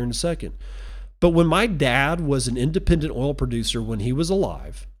you about here in a second. But when my dad was an independent oil producer when he was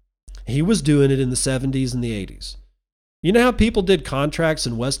alive, he was doing it in the 70s and the 80s. You know how people did contracts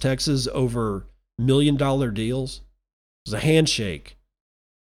in West Texas over $1 million deals? It was a handshake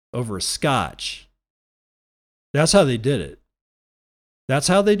over a scotch. That's how they did it.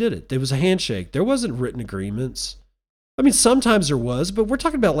 There was a handshake. There wasn't written agreements. I mean, sometimes there was, but we're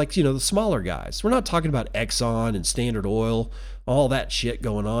talking about the smaller guys. We're not talking about Exxon and Standard Oil, all that shit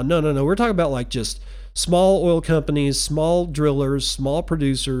going on. No. We're talking about just small oil companies, small drillers, small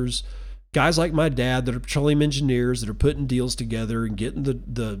producers, guys like my dad that are petroleum engineers that are putting deals together and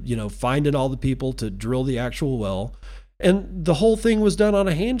getting finding all the people to drill the actual well. And the whole thing was done on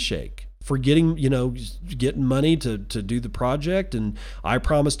a handshake for getting money to do the project. And I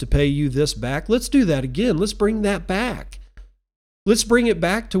promise to pay you this back. Let's do that again. Let's bring that back. Let's bring it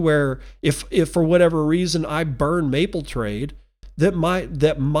back to where if for whatever reason I burn Maple Trade, that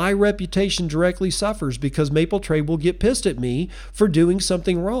my reputation directly suffers because Maple Trade will get pissed at me for doing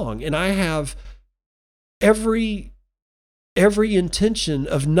something wrong. And I have every intention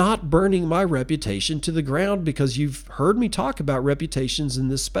of not burning my reputation to the ground, because you've heard me talk about reputations in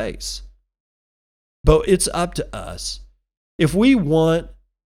this space. But it's up to us. If we want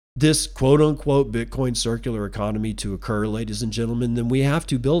this quote unquote Bitcoin circular economy to occur, ladies and gentlemen, then we have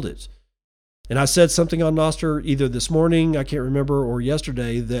to build it. And I said something on Noster either this morning, I can't remember, or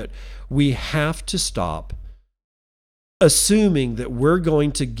yesterday, that we have to stop assuming that we're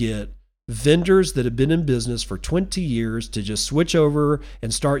going to get vendors that have been in business for 20 years to just switch over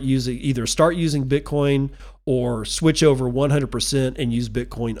and start using Bitcoin or switch over 100% and use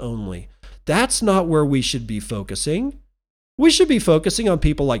Bitcoin only. That's not where we should be focusing. We should be focusing on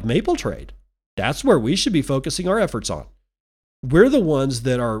people like Maple Trade. That's where we should be focusing our efforts on. We're the ones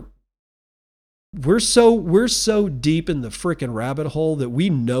that are, we're so deep in the freaking rabbit hole that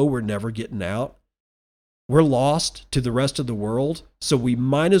we know we're never getting out. We're lost to the rest of the world, so we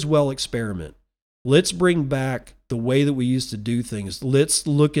might as well experiment. Let's bring back the way that we used to do things. Let's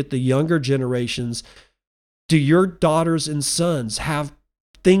look at the younger generations. Do your daughters and sons have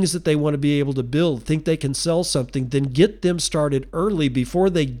things that they want to be able to build, think they can sell something? Then get them started early before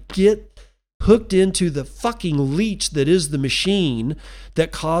they get hooked into the fucking leech that is the machine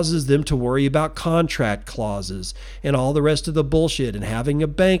that causes them to worry about contract clauses and all the rest of the bullshit, and having a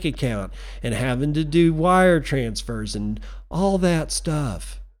bank account and having to do wire transfers and all that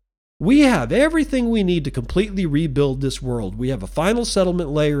stuff. We have everything we need to completely rebuild this world. We have a final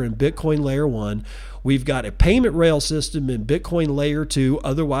settlement layer in Bitcoin Layer 1. We've got a payment rail system in Bitcoin Layer 2,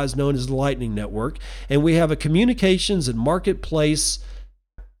 otherwise known as the Lightning Network. And we have a communications and marketplace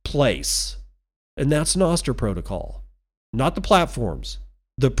place. And that's Nostr protocol, not the platforms.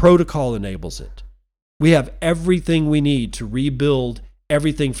 The protocol enables it. We have everything we need to rebuild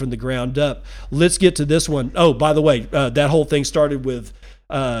everything from the ground up. Let's get to this one. Oh, by the way, that whole thing started with,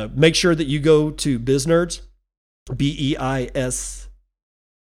 make sure that you go to BizNerds, BEISNERDS,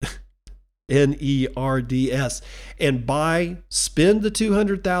 and spend the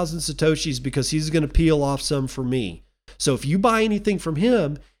 200,000 Satoshis, because he's going to peel off some for me. So if you buy anything from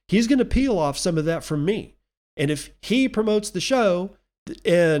him, he's going to peel off some of that from me. And if he promotes the show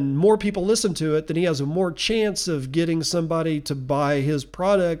and more people listen to it, then he has a more chance of getting somebody to buy his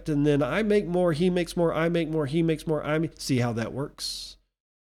product. And then I make more, he makes more, I make more, he makes more. See how that works?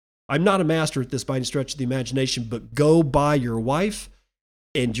 I'm not a master at this by any stretch of the imagination, but go buy your wife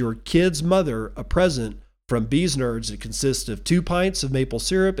and your kid's mother a present from Bees Nerds. It consists of 2 pints of maple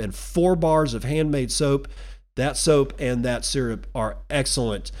syrup and 4 bars of handmade soap. That soap and that syrup are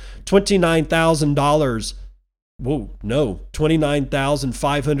excellent. $29,000. Whoa, no,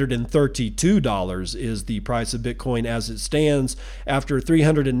 $29,532 is the price of Bitcoin as it stands after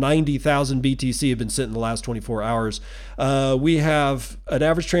 390,000 BTC have been sent in the last 24 hours. We have an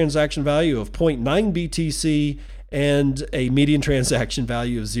average transaction value of 0.9 BTC and a median transaction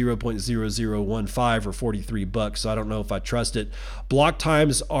value of 0.0015 or 43 bucks. So I don't know if I trust it. Block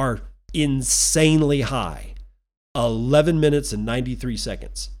times are insanely high. 11 minutes and 93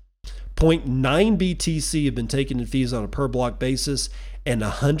 seconds. 0.9 BTC have been taken in fees on a per block basis, and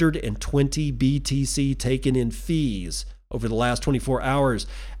 120 BTC taken in fees over the last 24 hours.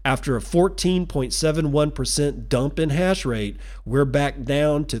 After a 14.71% dump in hash rate, we're back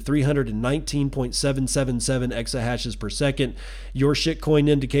down to 319.777 exahashes per second. Your shitcoin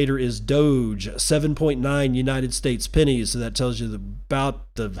indicator is Doge, 7.9 United States pennies. So that tells you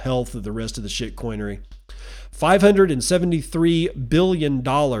about the health of the rest of the shitcoinery. $573 billion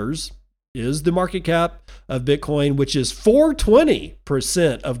is the market cap of Bitcoin, which is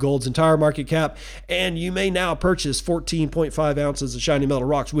 420% of gold's entire market cap. And you may now purchase 14.5 ounces of shiny metal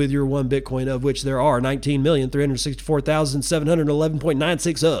rocks with your one Bitcoin, of which there are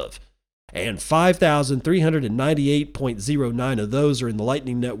 19,364,711.96 of. And 5,398.09 of those are in the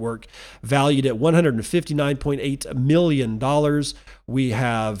Lightning Network, valued at $159.8 million. We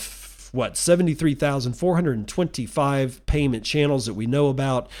have 73,425 payment channels that we know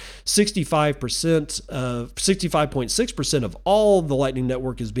about. 65.6% of all the Lightning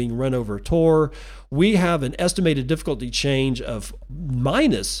Network is being run over Tor. We have an estimated difficulty change of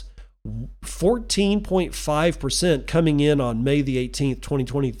minus 14.5% coming in on May the 18th,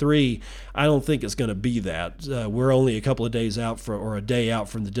 2023. I don't think it's going to be that. We're only a couple of days out or a day out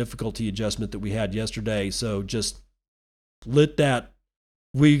from the difficulty adjustment that we had yesterday. So just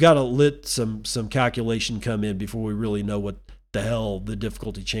we got to let some calculation come in before we really know what the hell the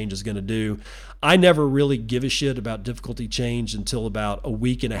difficulty change is going to do. I never really give a shit about difficulty change until about a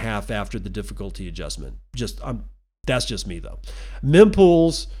week and a half after the difficulty adjustment. That's just me though.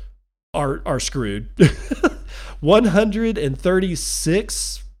 Mempools are screwed.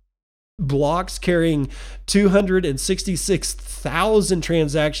 136 blocks carrying 266,000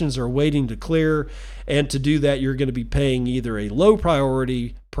 transactions are waiting to clear. And to do that, you're going to be paying either a low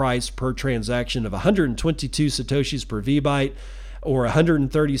priority price per transaction of 122 Satoshis per VByte or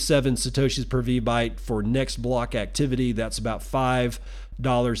 137 Satoshis per VByte for next block activity. That's about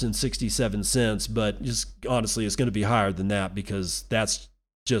 $5.67. But just honestly, it's going to be higher than that because that's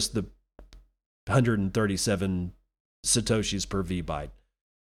just the 137 Satoshis per VByte.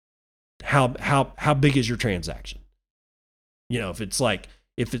 How big is your transaction?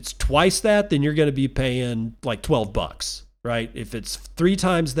 If it's twice that, then you're going to be paying like $12, right? If it's 3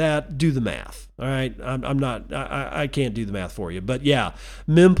 times that, do the math. All right. I can't do the math for you, but yeah,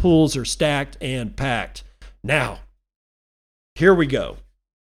 mempools are stacked and packed. Now, here we go.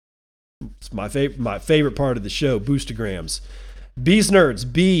 It's my favorite part of the show, boostograms. Beesnerds,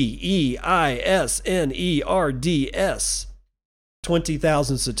 BEISNERDS,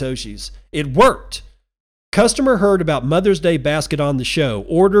 20,000 Satoshis. It worked. Customer heard about Mother's Day basket on the show,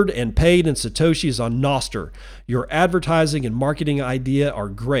 ordered and paid in Satoshis on Nostr. Your advertising and marketing idea are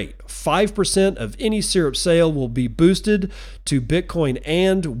great. 5% of any syrup sale will be boosted to Bitcoin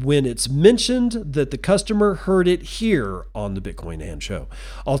and when it's mentioned that the customer heard it here on the Bitcoin and show.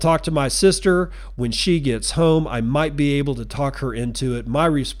 I'll talk to my sister when she gets home. I might be able to talk her into it. My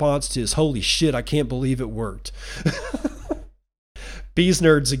response is, holy shit, I can't believe it worked. Bees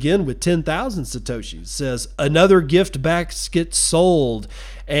Nerds again with 10,000 Satoshis says, another gift basket sold.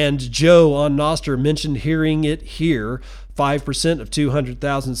 And Joe on Nostr mentioned hearing it here. 5% of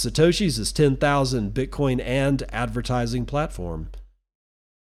 200,000 Satoshis is 10,000 Bitcoin and advertising platform.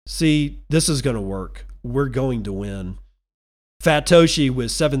 See, this is going to work. We're going to win. Fatoshi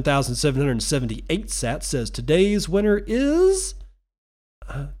with 7,778 sats says, today's winner is,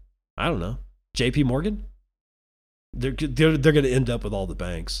 I don't know, JP Morgan? They're going to end up with all the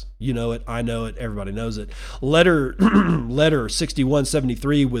banks. You know it. I know it. Everybody knows it. Letter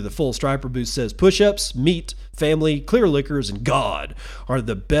 6173 with a full striper boost says push-ups, meat, family, clear liquors, and God are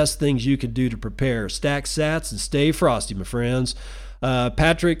the best things you can do to prepare. Stack sats and stay frosty, my friends.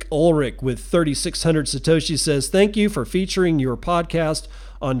 Patrick Ulrich with 3,600 Satoshi says, thank you for featuring your podcast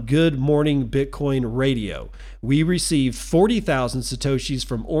on Good Morning Bitcoin Radio. We received 40,000 Satoshis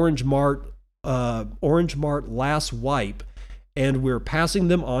from Orange Mart last wipe, and we're passing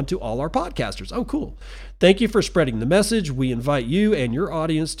them on to all our podcasters. Oh, cool. Thank you for spreading the message. We invite you and your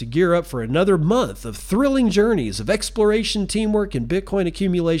audience to gear up for another month of thrilling journeys of exploration, teamwork, and Bitcoin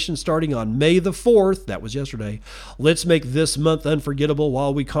accumulation starting on May the 4th. That was yesterday. Let's make this month unforgettable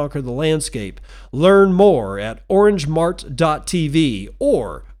while we conquer the landscape. Learn more at orangemart.tv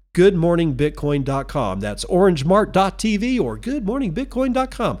or goodmorningbitcoin.com. That's orangemart.tv or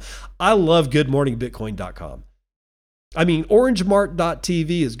goodmorningbitcoin.com. I love goodmorningbitcoin.com. I mean,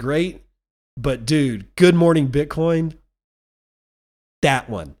 orangemart.tv is great, But dude, Good Morning Bitcoin, that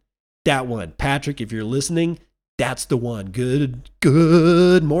one. Patrick, if you're listening, that's the one. Good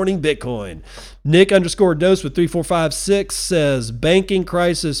morning, Bitcoin. Nick_dose with 3456 says, banking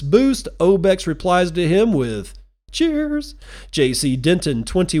crisis boost. Obex replies to him with, cheers. JC Denton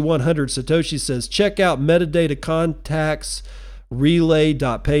 2100 Satoshi says, check out metadata contacts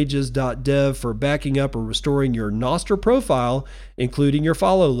relay.pages.dev for backing up or restoring your Nostr profile, including your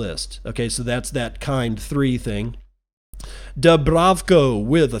follow list. Okay, so that's that kind 3 thing. Dubravko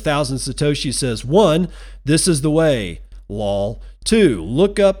with 1,000 Satoshi says, 1, this is the way, lol. 2,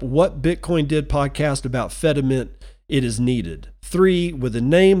 look up what Bitcoin Did podcast about Fediment. It is needed. 3, with a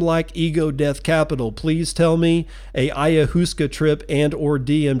name like Ego Death Capital, please tell me a ayahuasca trip and or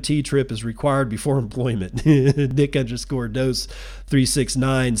DMT trip is required before employment. Nick_dose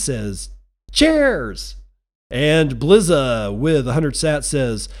 369 says, cheers. And Blizza with 100 sats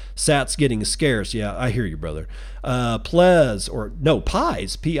says, sats getting scarce. Yeah, I hear you, brother. Pies,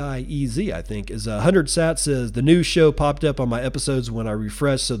 P-I-E-Z, I think, is 100 sats says, the new show popped up on my episodes when I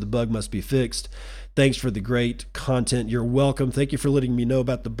refreshed, so the bug must be fixed. Thanks for the great content. You're welcome. Thank you for letting me know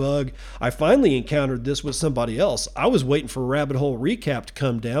about the bug. I finally encountered this with somebody else. I was waiting for Rabbit Hole Recap to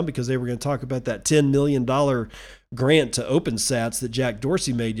come down because they were going to talk about that $10 million grant to OpenSats that Jack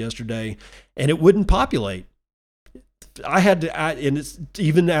Dorsey made yesterday, and it wouldn't populate. I had to, and it's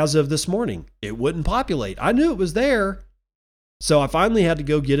even as of this morning, it wouldn't populate. I knew it was there. So I finally had to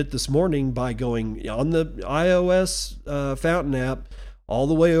go get it this morning by going on the iOS Fountain app all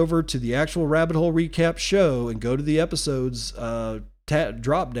the way over to the actual Rabbit Hole Recap show and go to the episodes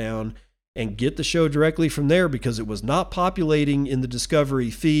drop down and get the show directly from there because it was not populating in the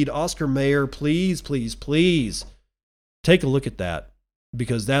Discovery feed. Oscar Mayer, please take a look at that.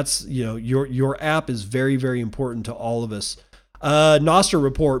 Because that's, your app is very, very important to all of us. Nostr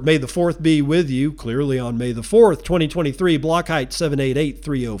report, May the 4th be with you. Clearly on May the 4th, 2023, block height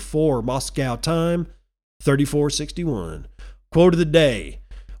 788,304, Moscow time 3461. Quote of the day,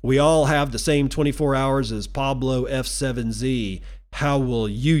 we all have the same 24 hours as Pablo F7Z. How will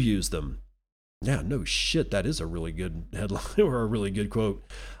you use them? Yeah, no shit. That is a really good headline or a really good quote.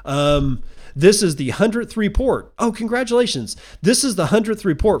 This is the 100th report. Oh, congratulations. This is the 100th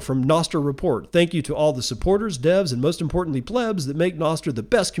report from Nostr Report. Thank you to all the supporters, devs, and most importantly, plebs that make Nostr the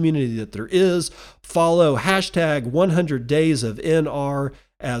best community that there is. Follow hashtag 100 days of NR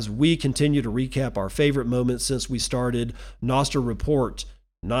as we continue to recap our favorite moments since we started Nostr Report.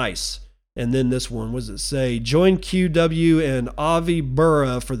 Nice. And then this one, what does it say? Join QW and Avi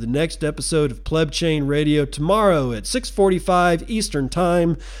Burra for the next episode of Pleb Chain Radio tomorrow at 6:45 Eastern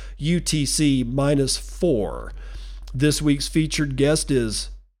Time, UTC -4. This week's featured guest is,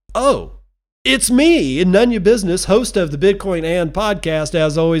 it's me, None Your Business, host of the Bitcoin and podcast.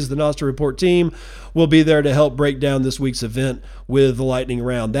 As always, the Nostr Report team will be there to help break down this week's event with the lightning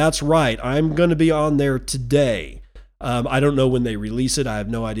round. That's right. I'm going to be on there today. I don't know when they release it. I have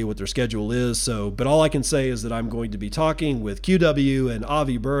no idea what their schedule is. But all I can say is that I'm going to be talking with QW and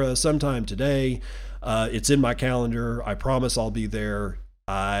Avi Burra sometime today. It's in my calendar. I promise I'll be there.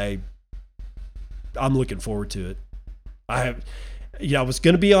 I'm looking forward to it. I was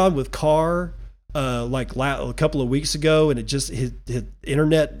going to be on with Carr a couple of weeks ago, and it just his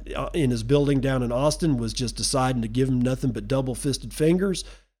internet in his building down in Austin was just deciding to give him nothing but double-fisted fingers.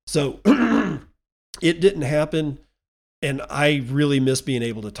 So it didn't happen. And I really miss being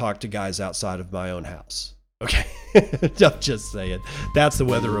able to talk to guys outside of my own house. Okay. I'm just saying. That's the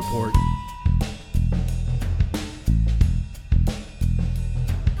weather report.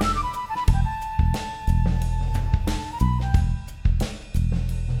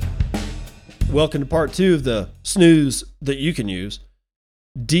 Welcome to part 2 of the snooze that you can use.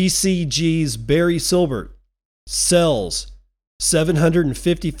 DCG's Barry Silbert sells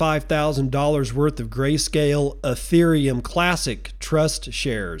 $755,000 worth of Grayscale Ethereum Classic Trust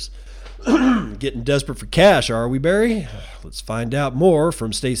shares. Getting desperate for cash, are we, Barry? Let's find out more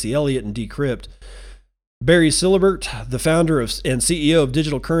from Stacey Elliott and Decrypt. Barry Silbert, the founder and CEO of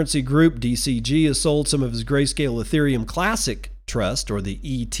Digital Currency Group, DCG, has sold some of his Grayscale Ethereum Classic Trust, or the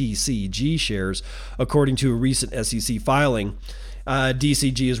ETCG shares, according to a recent SEC filing.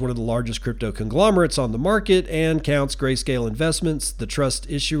 DCG is one of the largest crypto conglomerates on the market and counts Grayscale Investments, the trust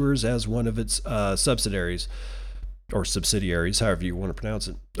issuers, as one of its subsidiaries. or subsidiaries, however you want to pronounce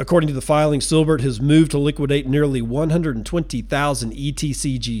it. According to the filing, Silbert has moved to liquidate nearly 120,000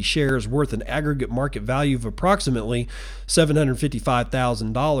 ETCG shares worth an aggregate market value of approximately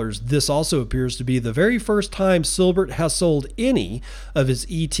 $755,000. This also appears to be the very first time Silbert has sold any of his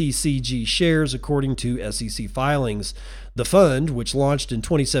ETCG shares, according to SEC filings. The fund, which launched in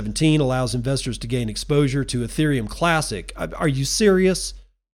 2017, allows investors to gain exposure to Ethereum Classic. Are you serious?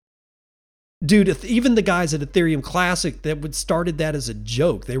 Dude, even the guys at Ethereum Classic that would started that as a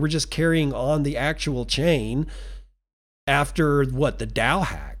joke, they were just carrying on the actual chain after what, the DAO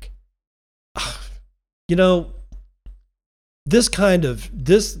hack. You know, this kind of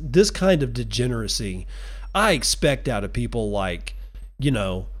degeneracy, I expect out of people like, you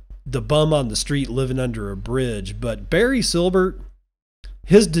know, the bum on the street living under a bridge. But Barry Silbert,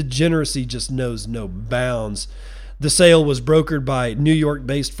 his degeneracy just knows no bounds. The sale was brokered by New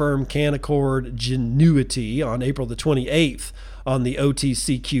York-based firm Canaccord Genuity on April the 28th on the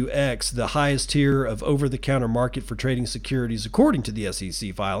OTCQX, the highest tier of over-the-counter market for trading securities, according to the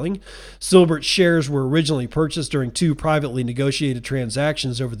SEC filing. Silbert's shares were originally purchased during two privately negotiated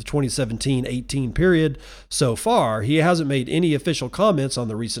transactions over the 2017-18 period. So far, he hasn't made any official comments on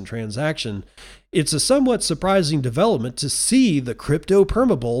the recent transaction. It's a somewhat surprising development to see the crypto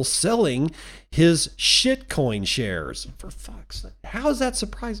permabull selling his shitcoin shares. For fuck's sake, how is that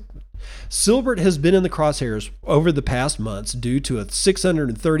surprising? Silbert has been in the crosshairs over the past months due to a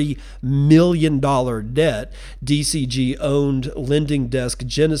 $630 million debt DCG-owned lending desk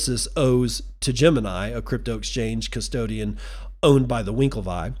Genesis owes to Gemini, a crypto exchange custodian owned by the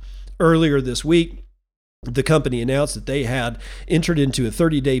Winklevi. Earlier this week, the company announced that they had entered into a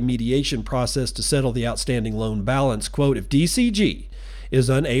 30-day mediation process to settle the outstanding loan balance. Quote, if DCG is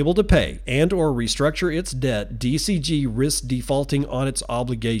unable to pay and or restructure its debt, DCG risks defaulting on its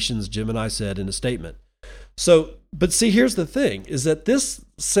obligations, Gemini said in a statement. So, but see, here's the thing, is that this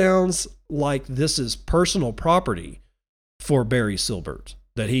sounds like this is personal property for Barry Silbert,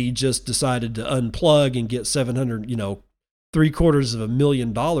 that he just decided to unplug and get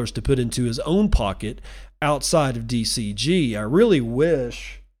 $750,000 to put into his own pocket outside of DCG. I really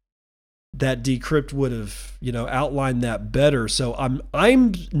wish that Decrypt would have, outlined that better. So I'm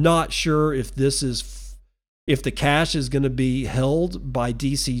not sure if if the cash is going to be held by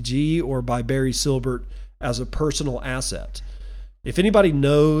DCG or by Barry Silbert as a personal asset. If anybody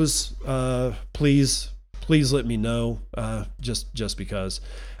knows, please let me know. Just because.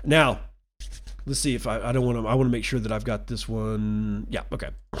 Now, let's see if I want to make sure that I've got this one. Yeah. Okay.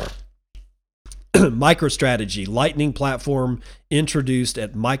 MicroStrategy, Lightning platform introduced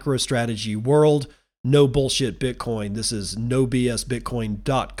at MicroStrategy World. No bullshit Bitcoin. This is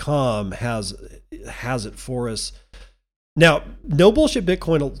nobsbitcoin.com has it for us. Now, no bullshit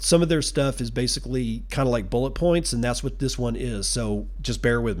Bitcoin, some of their stuff is basically kind of like bullet points, and that's what this one is. So just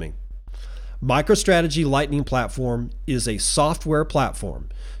bear with me. MicroStrategy Lightning platform is a software platform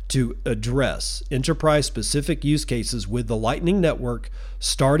to address enterprise-specific use cases with the Lightning Network,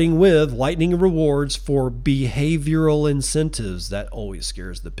 starting with Lightning rewards for behavioral incentives. That always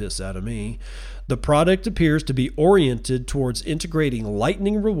scares the piss out of me. The product appears to be oriented towards integrating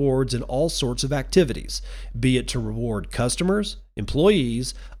Lightning rewards in all sorts of activities, be it to reward customers,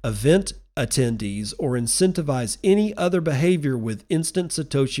 employees, event attendees, or incentivize any other behavior with instant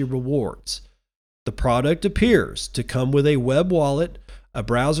Satoshi rewards. The product appears to come with a web wallet, a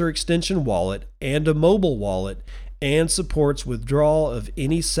browser extension wallet, and a mobile wallet, and supports withdrawal of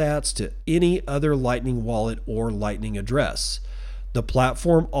any sats to any other Lightning wallet or Lightning address. The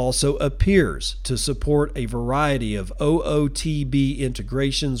platform also appears to support a variety of OOTB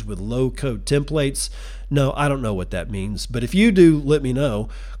integrations with low-code templates. No, I don't know what that means, but if you do, let me know.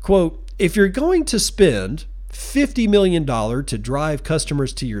 Quote, if you're going to spend $50 million to drive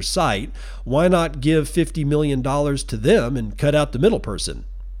customers to your site, why not give $50 million to them and cut out the middle person?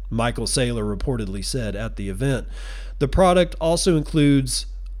 Michael Saylor reportedly said at the event. The product also includes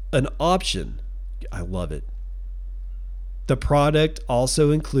an option. I love it. The product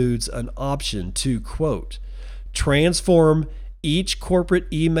also includes an option to, quote, transform each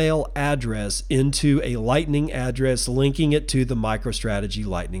corporate email address into a Lightning address, linking it to the MicroStrategy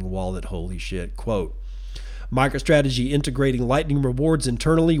Lightning wallet. Holy shit, quote. MicroStrategy integrating Lightning rewards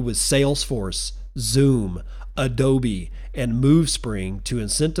internally with Salesforce, Zoom, Adobe, and MoveSpring to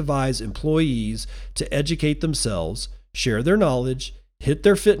incentivize employees to educate themselves, share their knowledge, hit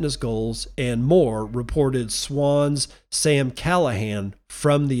their fitness goals, and more, reported Swan's Sam Callahan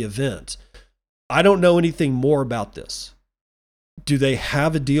from the event. I don't know anything more about this. Do they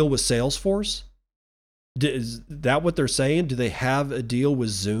have a deal with Salesforce? Is that what they're saying? Do they have a deal with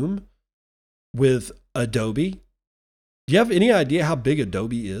Zoom? With Adobe? Do you have any idea how big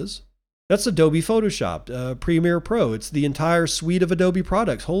Adobe is? That's Adobe Photoshop, Premiere Pro. It's the entire suite of Adobe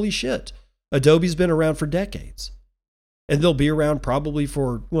products. Holy shit. Adobe's been around for decades. And they'll be around probably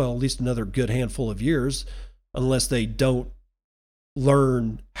for, well, at least another good handful of years, unless they don't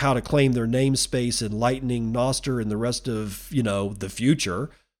learn how to claim their namespace in Lightning, Noster, and the rest of, the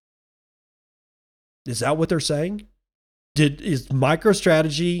future. Is that what they're saying? Is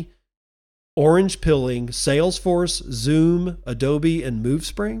MicroStrategy, orange pilling Salesforce, Zoom, Adobe, and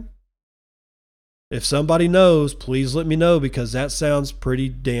MoveSpring? If somebody knows, please let me know, because that sounds pretty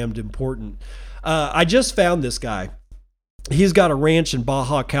damned important. I just found this guy. He's got a ranch in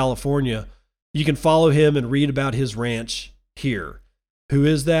Baja, California. You can follow him and read about his ranch here. Who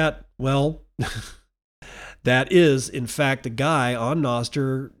is that? Well, that is, in fact, a guy on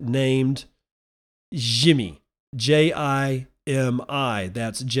Noster named Jimmy. Jimi.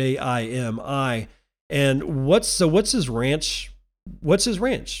 That's Jimi. And what's his ranch? What's his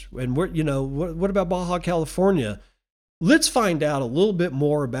ranch? And what about Baja, California? Let's find out a little bit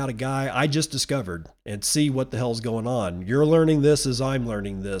more about a guy I just discovered and see what the hell's going on. You're learning this as I'm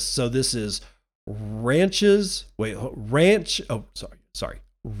learning this. So this is Rancho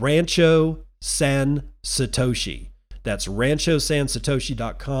San Satoshi. That's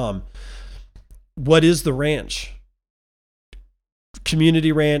ranchosansatoshi.com. What is the ranch?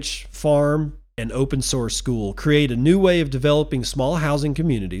 Community ranch, farm, and open source school. Create a new way of developing small housing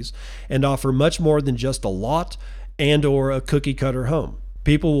communities and offer much more than just a lot and or a cookie cutter home.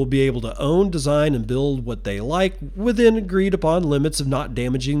 People will be able to own, design, and build what they like within agreed upon limits of not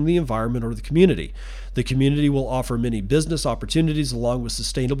damaging the environment or the community. The community will offer many business opportunities along with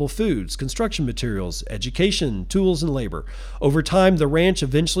sustainable foods, construction materials, education, tools, and labor. Over time, the ranch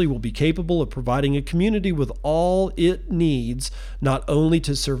eventually will be capable of providing a community with all it needs, not only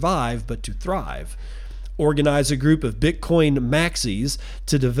to survive, but to thrive. Organize a group of Bitcoin maxis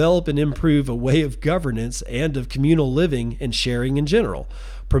to develop and improve a way of governance and of communal living and sharing in general,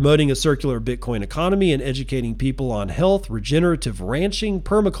 promoting a circular Bitcoin economy and educating people on health, regenerative ranching,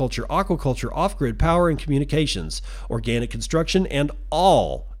 permaculture, aquaculture, off-grid power and communications, organic construction, and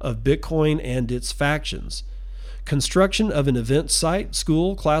all of Bitcoin and its factions. Construction of an event site,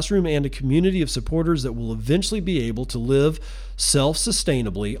 school, classroom, and a community of supporters that will eventually be able to live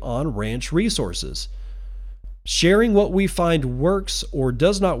self-sustainably on ranch resources. Sharing what we find works or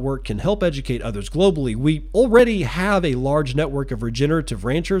does not work can help educate others globally. We already have a large network of regenerative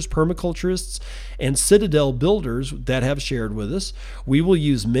ranchers, permaculturists, and citadel builders that have shared with us. We will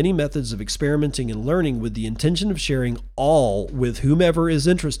use many methods of experimenting and learning with the intention of sharing all with whomever is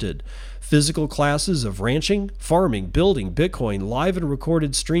interested. Physical classes of ranching, farming, building, Bitcoin, live and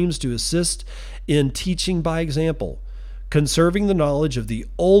recorded streams to assist in teaching by example. Conserving the knowledge of the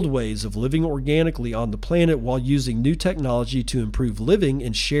old ways of living organically on the planet while using new technology to improve living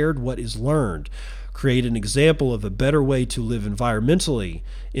and shared what is learned. Create an example of a better way to live environmentally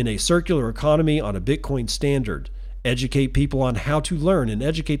in a circular economy on a Bitcoin standard. Educate people on how to learn and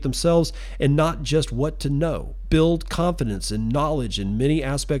educate themselves and not just what to know. Build confidence and knowledge in many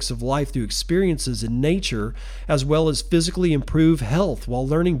aspects of life through experiences in nature, as well as physically improve health while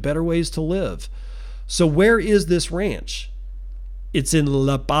learning better ways to live. So where is this ranch? It's in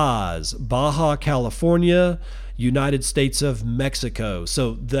La Paz, Baja, California, United States of Mexico.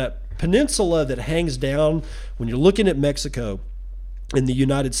 So that peninsula that hangs down when you're looking at Mexico in the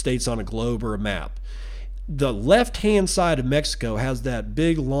United States on a globe or a map, the left-hand side of Mexico has that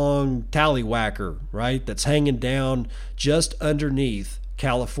big, long tallywhacker, right, that's hanging down just underneath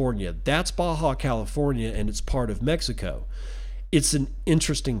California. That's Baja, California, and it's part of Mexico. It's an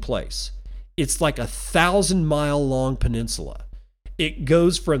interesting place. It's like 1,000-mile long peninsula. It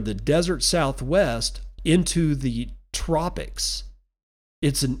goes from the desert southwest into the tropics.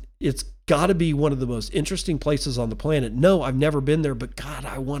 It's got to be one of the most interesting places on the planet. No, I've never been there, but God,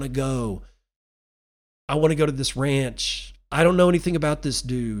 I want to go. I want to go to this ranch. I don't know anything about this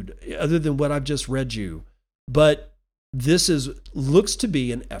dude other than what I've just read you, but this looks to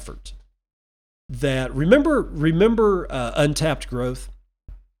be an effort. That remember Untapped Growth?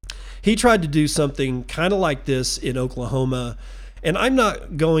 He tried to do something kind of like this in Oklahoma, and I'm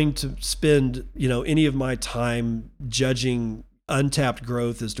not going to spend, any of my time judging Untapped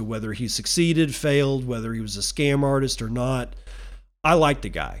Growth as to whether he succeeded, failed, whether he was a scam artist or not. I like the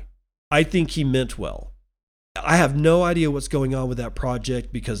guy. I think he meant well. I have no idea what's going on with that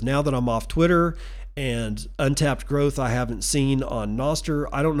project because now that I'm off Twitter and Untapped Growth I haven't seen on Noster,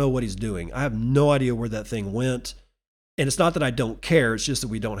 I don't know what he's doing. I have no idea where that thing went. And it's not that I don't care, it's just that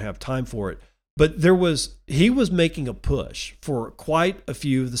we don't have time for it. But he was making a push for quite a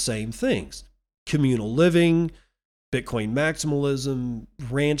few of the same things. Communal living, Bitcoin maximalism,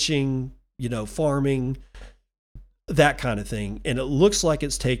 ranching, farming, that kind of thing. And it looks like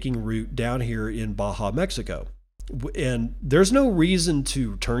it's taking root down here in Baja, Mexico. And there's no reason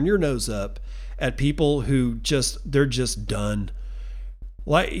to turn your nose up at people who they're just done.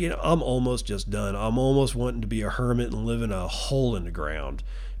 Like, I'm almost just done. I'm almost wanting to be a hermit and live in a hole in the ground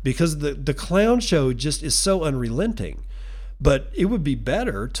because the clown show just is so unrelenting. But it would be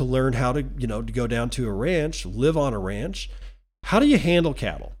better to learn how to, to go down to a ranch, live on a ranch. How do you handle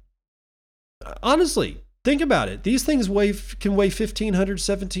cattle? Honestly, think about it. These things can weigh 1,500,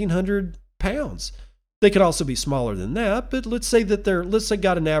 1,700 pounds. They could also be smaller than that, but let's say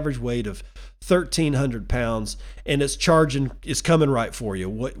got an average weight of 1,300 pounds and it's coming right for you.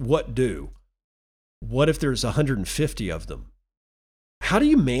 What do? What if there's 150 of them? How do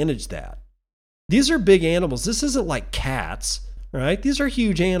you manage that? These are big animals. This isn't like cats, right? These are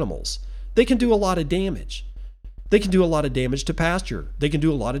huge animals. They can do a lot of damage. They can do a lot of damage to pasture. They can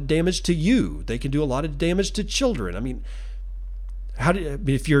do a lot of damage to you. They can do a lot of damage to children. I mean,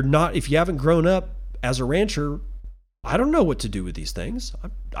 if you haven't grown up as a rancher, I don't know what to do with these things.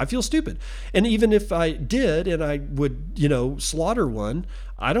 I feel stupid. And even if I did and I would, slaughter one,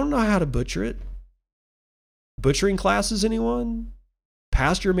 I don't know how to butcher it. Butchering classes, anyone?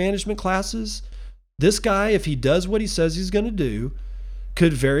 Pasture management classes? This guy, if he does what he says he's going to do,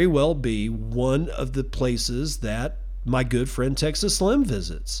 could very well be one of the places that my good friend Texas Slim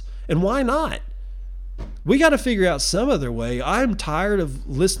visits. And why not? We got to figure out some other way. I'm tired of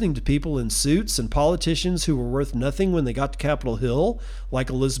listening to people in suits and politicians who were worth nothing when they got to Capitol Hill, like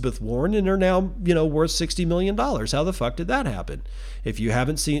Elizabeth Warren, and are now, worth $60 million. How the fuck did that happen? If you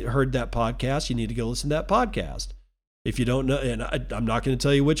haven't heard that podcast, you need to go listen to that podcast. If you don't know, and I'm not going to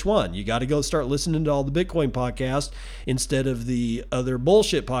tell you which one, you got to go start listening to all the Bitcoin podcasts instead of the other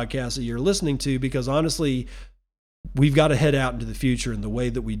bullshit podcasts that you're listening to, because honestly, we've got to head out into the future, and the way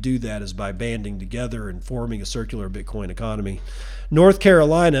that we do that is by banding together and forming a circular Bitcoin economy. North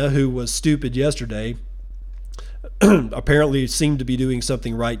Carolina, who was stupid yesterday, apparently seemed to be doing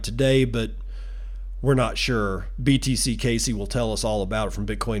something right today, but we're not sure. BTC Casey will tell us all about it from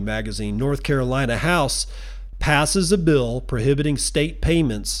Bitcoin Magazine. North Carolina House passes a bill prohibiting state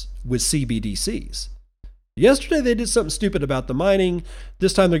payments with CBDCs. Yesterday they did something stupid about the mining.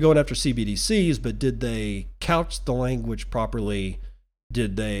 This time they're going after CBDCs, but did they couch the language properly?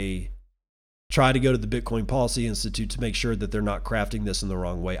 Did they try to go to the Bitcoin Policy Institute to make sure that they're not crafting this in the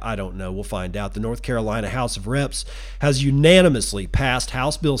wrong way? I don't know. We'll find out. The North Carolina House of Reps has unanimously passed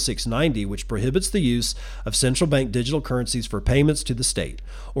House Bill 690, which prohibits the use of central bank digital currencies for payments to the state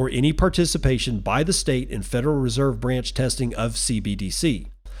or any participation by the state in Federal Reserve Branch testing of CBDC.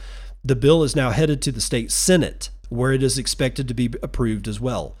 The bill is now headed to the state Senate, where it is expected to be approved as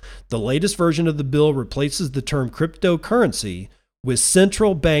well. The latest version of the bill replaces the term cryptocurrency with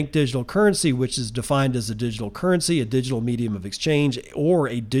central bank digital currency, which is defined as a digital currency, a digital medium of exchange, or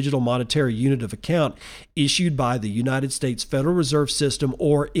a digital monetary unit of account issued by the United States Federal Reserve System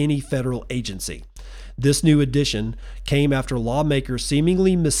or any federal agency. This new addition came after lawmakers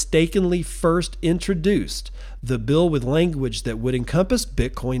seemingly mistakenly first introduced the bill with language that would encompass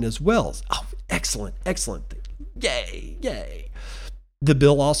Bitcoin as well. Oh, excellent, excellent. Yay, yay. The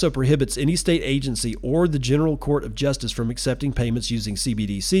bill also prohibits any state agency or the General Court of Justice from accepting payments using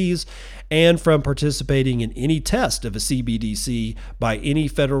CBDCs and from participating in any test of a CBDC by any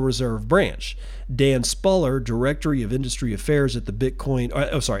Federal Reserve branch. Dan Spuller, Director of Industry Affairs at the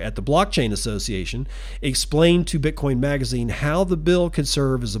Blockchain Association, explained to Bitcoin Magazine how the bill could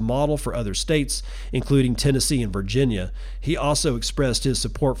serve as a model for other states, including Tennessee and Virginia. He also expressed his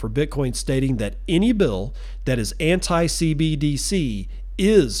support for Bitcoin, stating that any bill that is anti-CBDC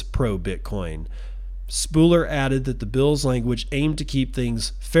is pro-Bitcoin. Spuller added that the bill's language aimed to keep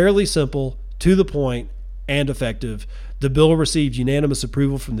things fairly simple, to the point, and effective. The bill received unanimous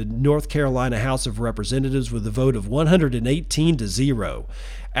approval from the North Carolina House of Representatives with a vote of 118-0.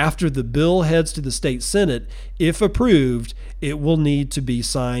 After the bill heads to the state Senate, if approved, it will need to be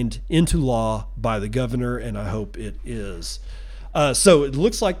signed into law by the governor, and I hope it is. So it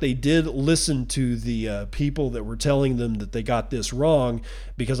looks like they did listen to the people that were telling them that they got this wrong,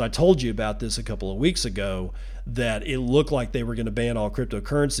 because I told you about this a couple of weeks ago, that it looked like they were going to ban all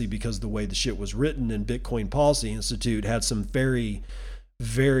cryptocurrency because the way the shit was written, and Bitcoin Policy Institute had some very,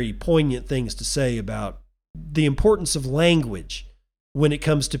 very poignant things to say about the importance of language when it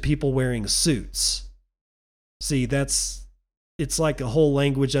comes to people wearing suits. See, it's like a whole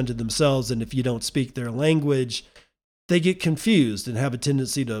language unto themselves, and if you don't speak their language, they get confused and have a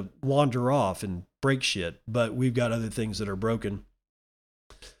tendency to wander off and break shit. But we've got other things that are broken.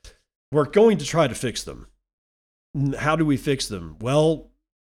 We're going to try to fix them. How do we fix them? Well,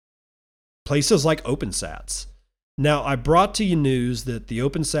 places like OpenSats. Now, I brought to you news that the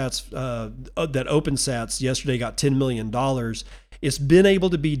OpenSats yesterday got $10 million. It's been able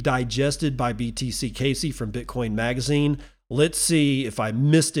to be digested by BTC Casey from Bitcoin Magazine. Let's see if I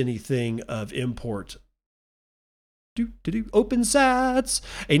missed anything of import. OpenSats,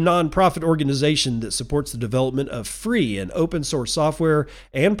 a nonprofit organization that supports the development of free and open source software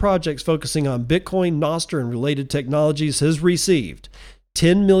and projects focusing on Bitcoin, Nostr, and related technologies, has received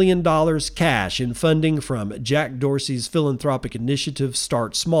 $10 million cash in funding from Jack Dorsey's philanthropic initiative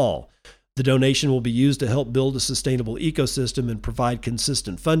Start Small. The donation will be used to help build a sustainable ecosystem and provide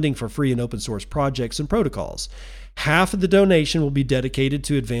consistent funding for free and open source projects and protocols. Half of the donation will be dedicated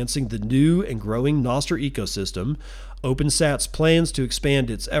to advancing the new and growing Nostr ecosystem. OpenSats plans to expand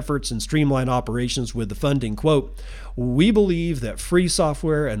its efforts and streamline operations with the funding. Quote, "We believe that free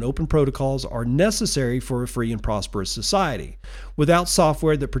software and open protocols are necessary for a free and prosperous society. Without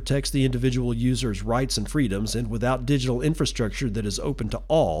software that protects the individual user's rights and freedoms, and without digital infrastructure that is open to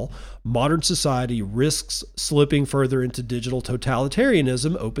all, modern society risks slipping further into digital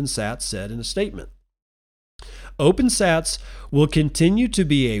totalitarianism," OpenSats said in a statement. OpenSats will continue to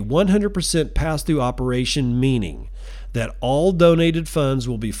be a 100% pass-through operation, meaning that all donated funds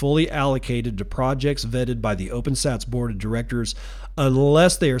will be fully allocated to projects vetted by the OpenSats Board of Directors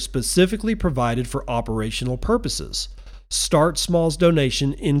unless they are specifically provided for operational purposes. Start Small's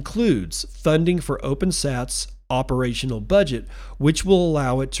donation includes funding for OpenSats' operational budget, which will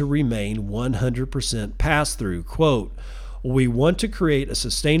allow it to remain 100% pass-through. Quote, "We want to create a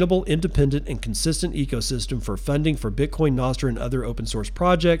sustainable, independent, and consistent ecosystem for funding for Bitcoin, Nostr, and other open source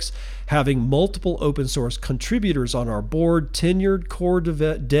projects. Having multiple open source contributors on our board, tenured core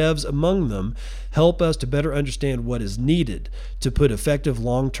devs among them, help us to better understand what is needed to put effective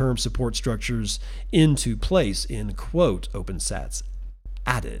long-term support structures into place," end quote, OpenSats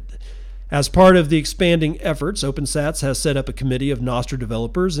added. As part of the expanding efforts, OpenSats has set up a committee of Nostr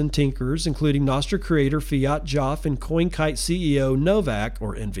developers and tinkerers, including Nostr creator Fiat Joff and CoinKite CEO Novak,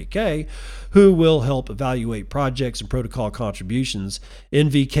 or NVK, who will help evaluate projects and protocol contributions.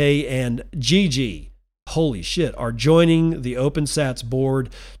 NVK and GG, holy shit, are joining the OpenSats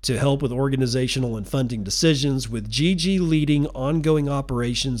board to help with organizational and funding decisions, with GG leading ongoing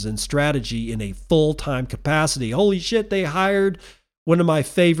operations and strategy in a full-time capacity. Holy shit, they hired one of my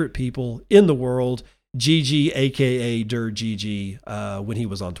favorite people in the world, Gigi, aka DirGG, when he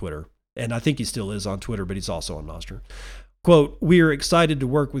was on Twitter. And I think he still is on Twitter, but he's also on Nostr. Quote, "We are excited to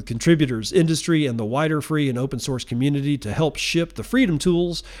work with contributors, industry, and the wider free and open source community to help ship the freedom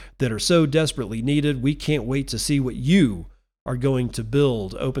tools that are so desperately needed. We can't wait to see what you are going to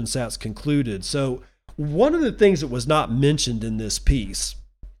build," OpenSats concluded. So one of the things that was not mentioned in this piece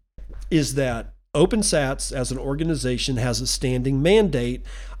is that OpenSats as an organization has a standing mandate.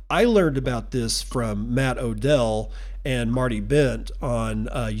 I learned about this from Matt Odell and Marty Bent on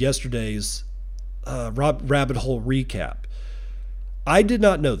yesterday's Rabbit Hole Recap. I did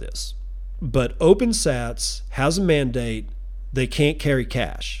not know this, but OpenSats has a mandate. They can't carry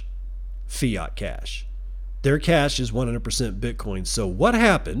cash, fiat cash. Their cash is 100% Bitcoin. So what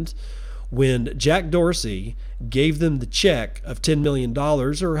happened when Jack Dorsey gave them the check of $10 million,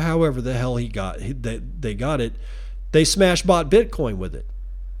 or however the hell they got it, they smash bought Bitcoin with it.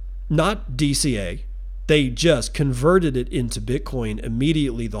 Not DCA. They just converted it into Bitcoin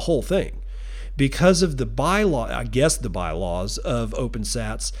immediately, the whole thing. Because of the bylaw, I guess the bylaws of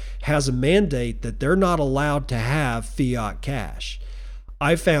OpenSats has a mandate that they're not allowed to have fiat cash.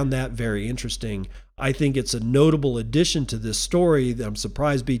 I found that very interesting. I think it's a notable addition to this story that I'm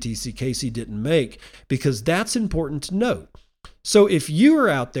surprised BTC Casey didn't make, because that's important to note. So if you are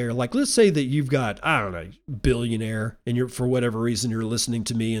out there, like let's say that you've got, I don't know, billionaire, and you're, for whatever reason, you're listening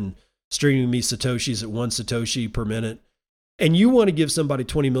to me and streaming me Satoshis at 1 Satoshi per minute, and you want to give somebody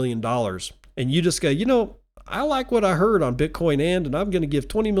 $20 million, and you just go, you know, I like what I heard on Bitcoin and I'm going to give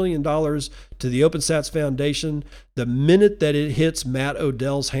 $20 million to the OpenSats Foundation. The minute that it hits Matt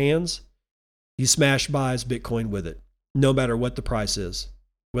Odell's hands, he smash buys Bitcoin with it, no matter what the price is.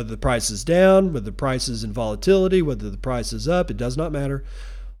 Whether the price is down, whether the price is in volatility, whether the price is up, it does not matter.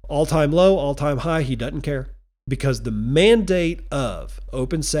 All-time low, all-time high, he doesn't care. Because the mandate of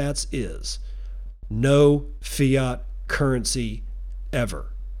OpenSats is no fiat currency ever.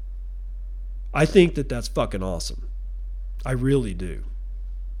 I think that that's fucking awesome. I really do.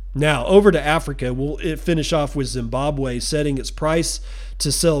 Now, over to Africa, we'll finish off with Zimbabwe setting its price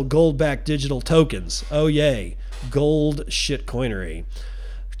to sell gold-backed digital tokens. Oh, yay. Gold shitcoinery.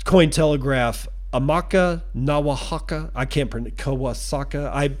 Cointelegraph, Amaka Nawahaka, I can't pronounce, Kawasaka.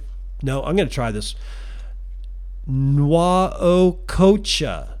 I'm going to try this. Nwaokocha.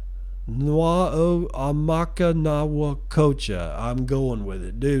 Nwaokocha. I'm going with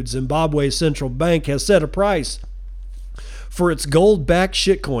it. Dude, Zimbabwe's central bank has set a price for its gold-backed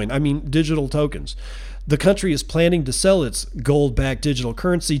shitcoin, digital tokens. The country is planning to sell its gold-backed digital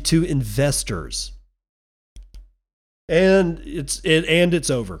currency to investors. And it's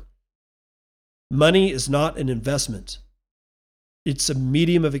over. Money is not an investment. It's a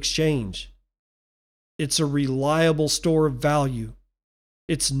medium of exchange. It's a reliable store of value.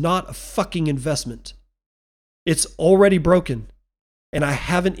 It's not a fucking investment. It's already broken, and I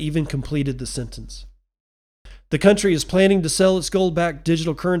haven't even completed the sentence. The country is planning to sell its gold-backed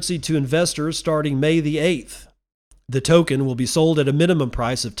digital currency to investors starting May the 8th. The token will be sold at a minimum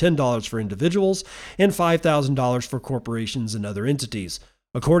price of $10 for individuals and $5,000 for corporations and other entities.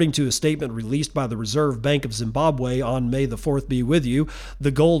 According to a statement released by the Reserve Bank of Zimbabwe on May the 4th be with you,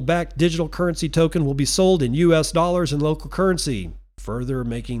 the gold-backed digital currency token will be sold in US dollars and local currency, further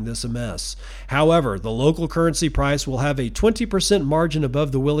making this a mess. However, the local currency price will have a 20% margin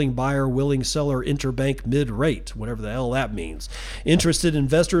above the willing buyer, willing seller interbank mid-rate, whatever the hell that means. Interested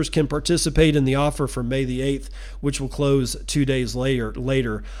investors can participate in the offer from May the 8th, which will close 2 days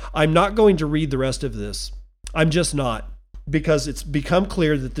later. I'm not going to read the rest of this. I'm just not, because it's become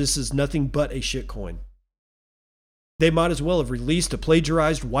clear that this is nothing but a shitcoin. They might as well have released a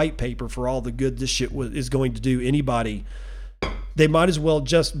plagiarized white paper for all the good this shit is going to do anybody. They might as well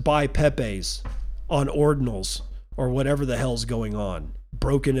just buy Pepe's on ordinals or whatever the hell's going on,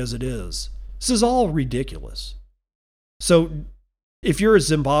 broken as it is. This is all ridiculous. So if you're a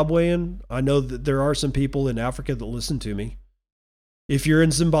Zimbabwean, I know that there are some people in Africa that listen to me. If you're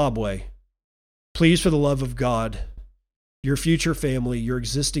in Zimbabwe, please, for the love of God, your future family, your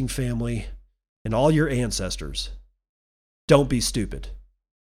existing family, and all your ancestors, don't be stupid.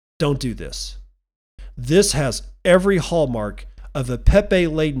 Don't do this. This has every hallmark of a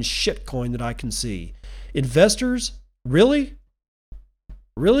Pepe-laden shitcoin that I can see. Investors, really?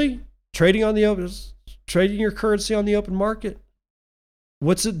 Really? Trading your currency on the open market?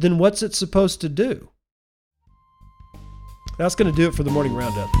 What's it supposed to do? That's going to do it for the morning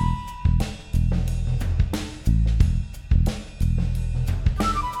roundup.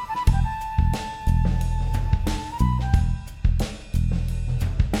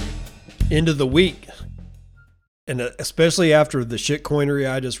 End of the week. And especially after the shitcoinery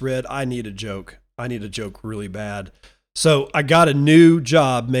I just read, I need a joke. I need a joke really bad. So I got a new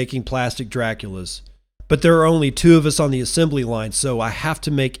job making plastic Draculas, but there are only 2 of us on the assembly line, so I have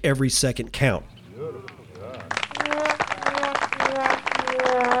to make every second count.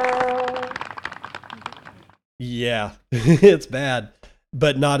 Yeah, it's bad,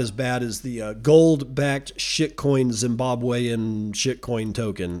 but not as bad as the gold-backed shitcoin Zimbabwean shitcoin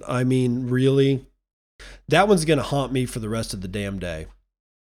token. I mean, really? That one's going to haunt me for the rest of the damn day,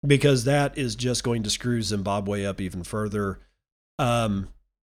 because that is just going to screw Zimbabwe up even further. Like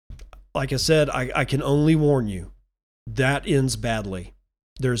I said, I can only warn you, that ends badly.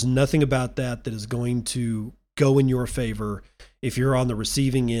 There's nothing about that is going to go in your favor if you're on the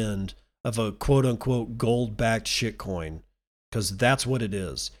receiving end of a quote-unquote gold-backed shitcoin, because that's what it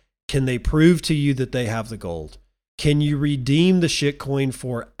is. Can they prove to you that they have the gold? Can you redeem the shitcoin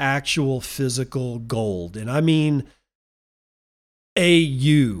for actual physical gold? And I mean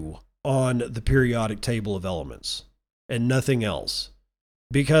AU on the periodic table of elements and nothing else.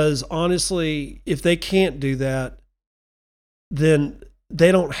 Because honestly, if they can't do that, then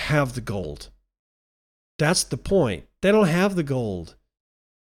they don't have the gold. That's the point. They don't have the gold.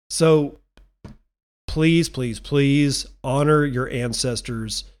 So please, please, please honor your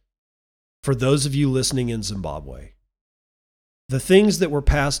ancestors. For those of you listening in Zimbabwe, the things that were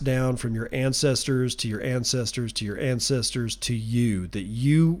passed down from your ancestors to your ancestors to your ancestors to you, that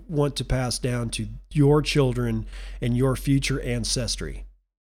you want to pass down to your children and your future ancestry,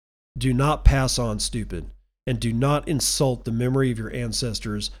 do not pass on stupid, and do not insult the memory of your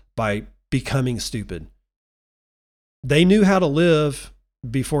ancestors by becoming stupid. They knew how to live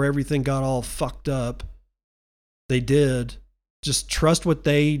before everything got all fucked up. They did. Just trust what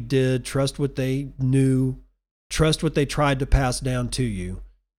they did, trust what they knew, trust what they tried to pass down to you.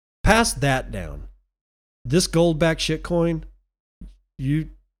 Pass that down. This gold-backed shitcoin, you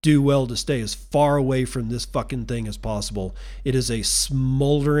do well to stay as far away from this fucking thing as possible. It is a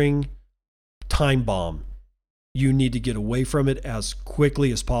smoldering time bomb. You need to get away from it as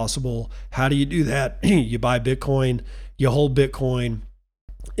quickly as possible. How do you do that? You buy Bitcoin, you hold Bitcoin,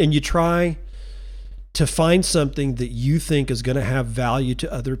 and you try to find something that you think is going to have value to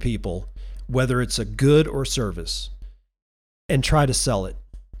other people, whether it's a good or service, and try to sell it.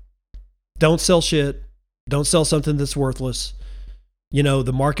 Don't sell shit. Don't sell something that's worthless.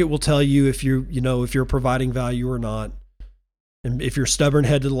 The market will tell you if you're providing value or not. And if you're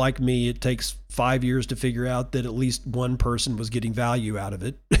stubborn-headed like me, it takes 5 years to figure out that at least one person was getting value out of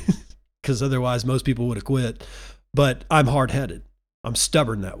it, because otherwise most people would have quit. But I'm hard-headed. I'm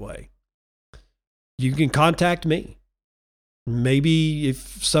stubborn that way. You can contact me. Maybe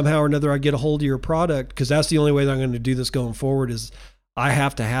if somehow or another I get a hold of your product, because that's the only way that I'm going to do this going forward, is I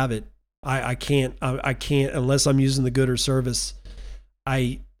have to have it. I can't unless I'm using the good or service.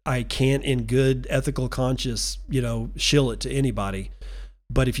 I can't in good ethical conscience, shill it to anybody.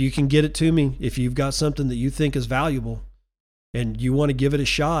 But if you can get it to me, if you've got something that you think is valuable and you want to give it a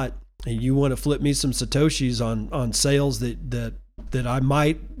shot and you want to flip me some Satoshis on sales that I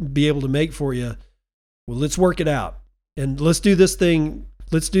might be able to make for you, well, let's work it out. And let's do this thing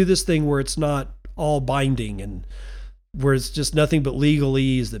where it's not all binding and where it's just nothing but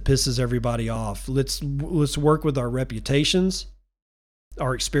legalese that pisses everybody off. Let's work with our reputations,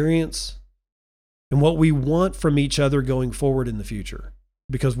 our experience, and what we want from each other going forward in the future,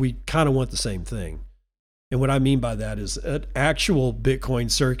 because we kind of want the same thing. And what I mean by that is an actual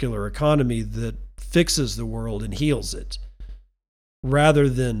Bitcoin circular economy that fixes the world and heals it, rather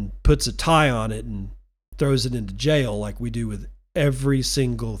than puts a tie on it and throws it into jail like we do with every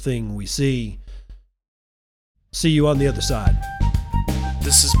single thing we see. See you on the other side.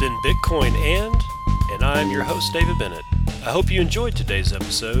 This has been Bitcoin and I'm your host, David Bennett. I hope you enjoyed today's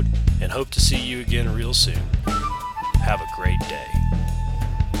episode and hope to see you again real soon. Have a great day.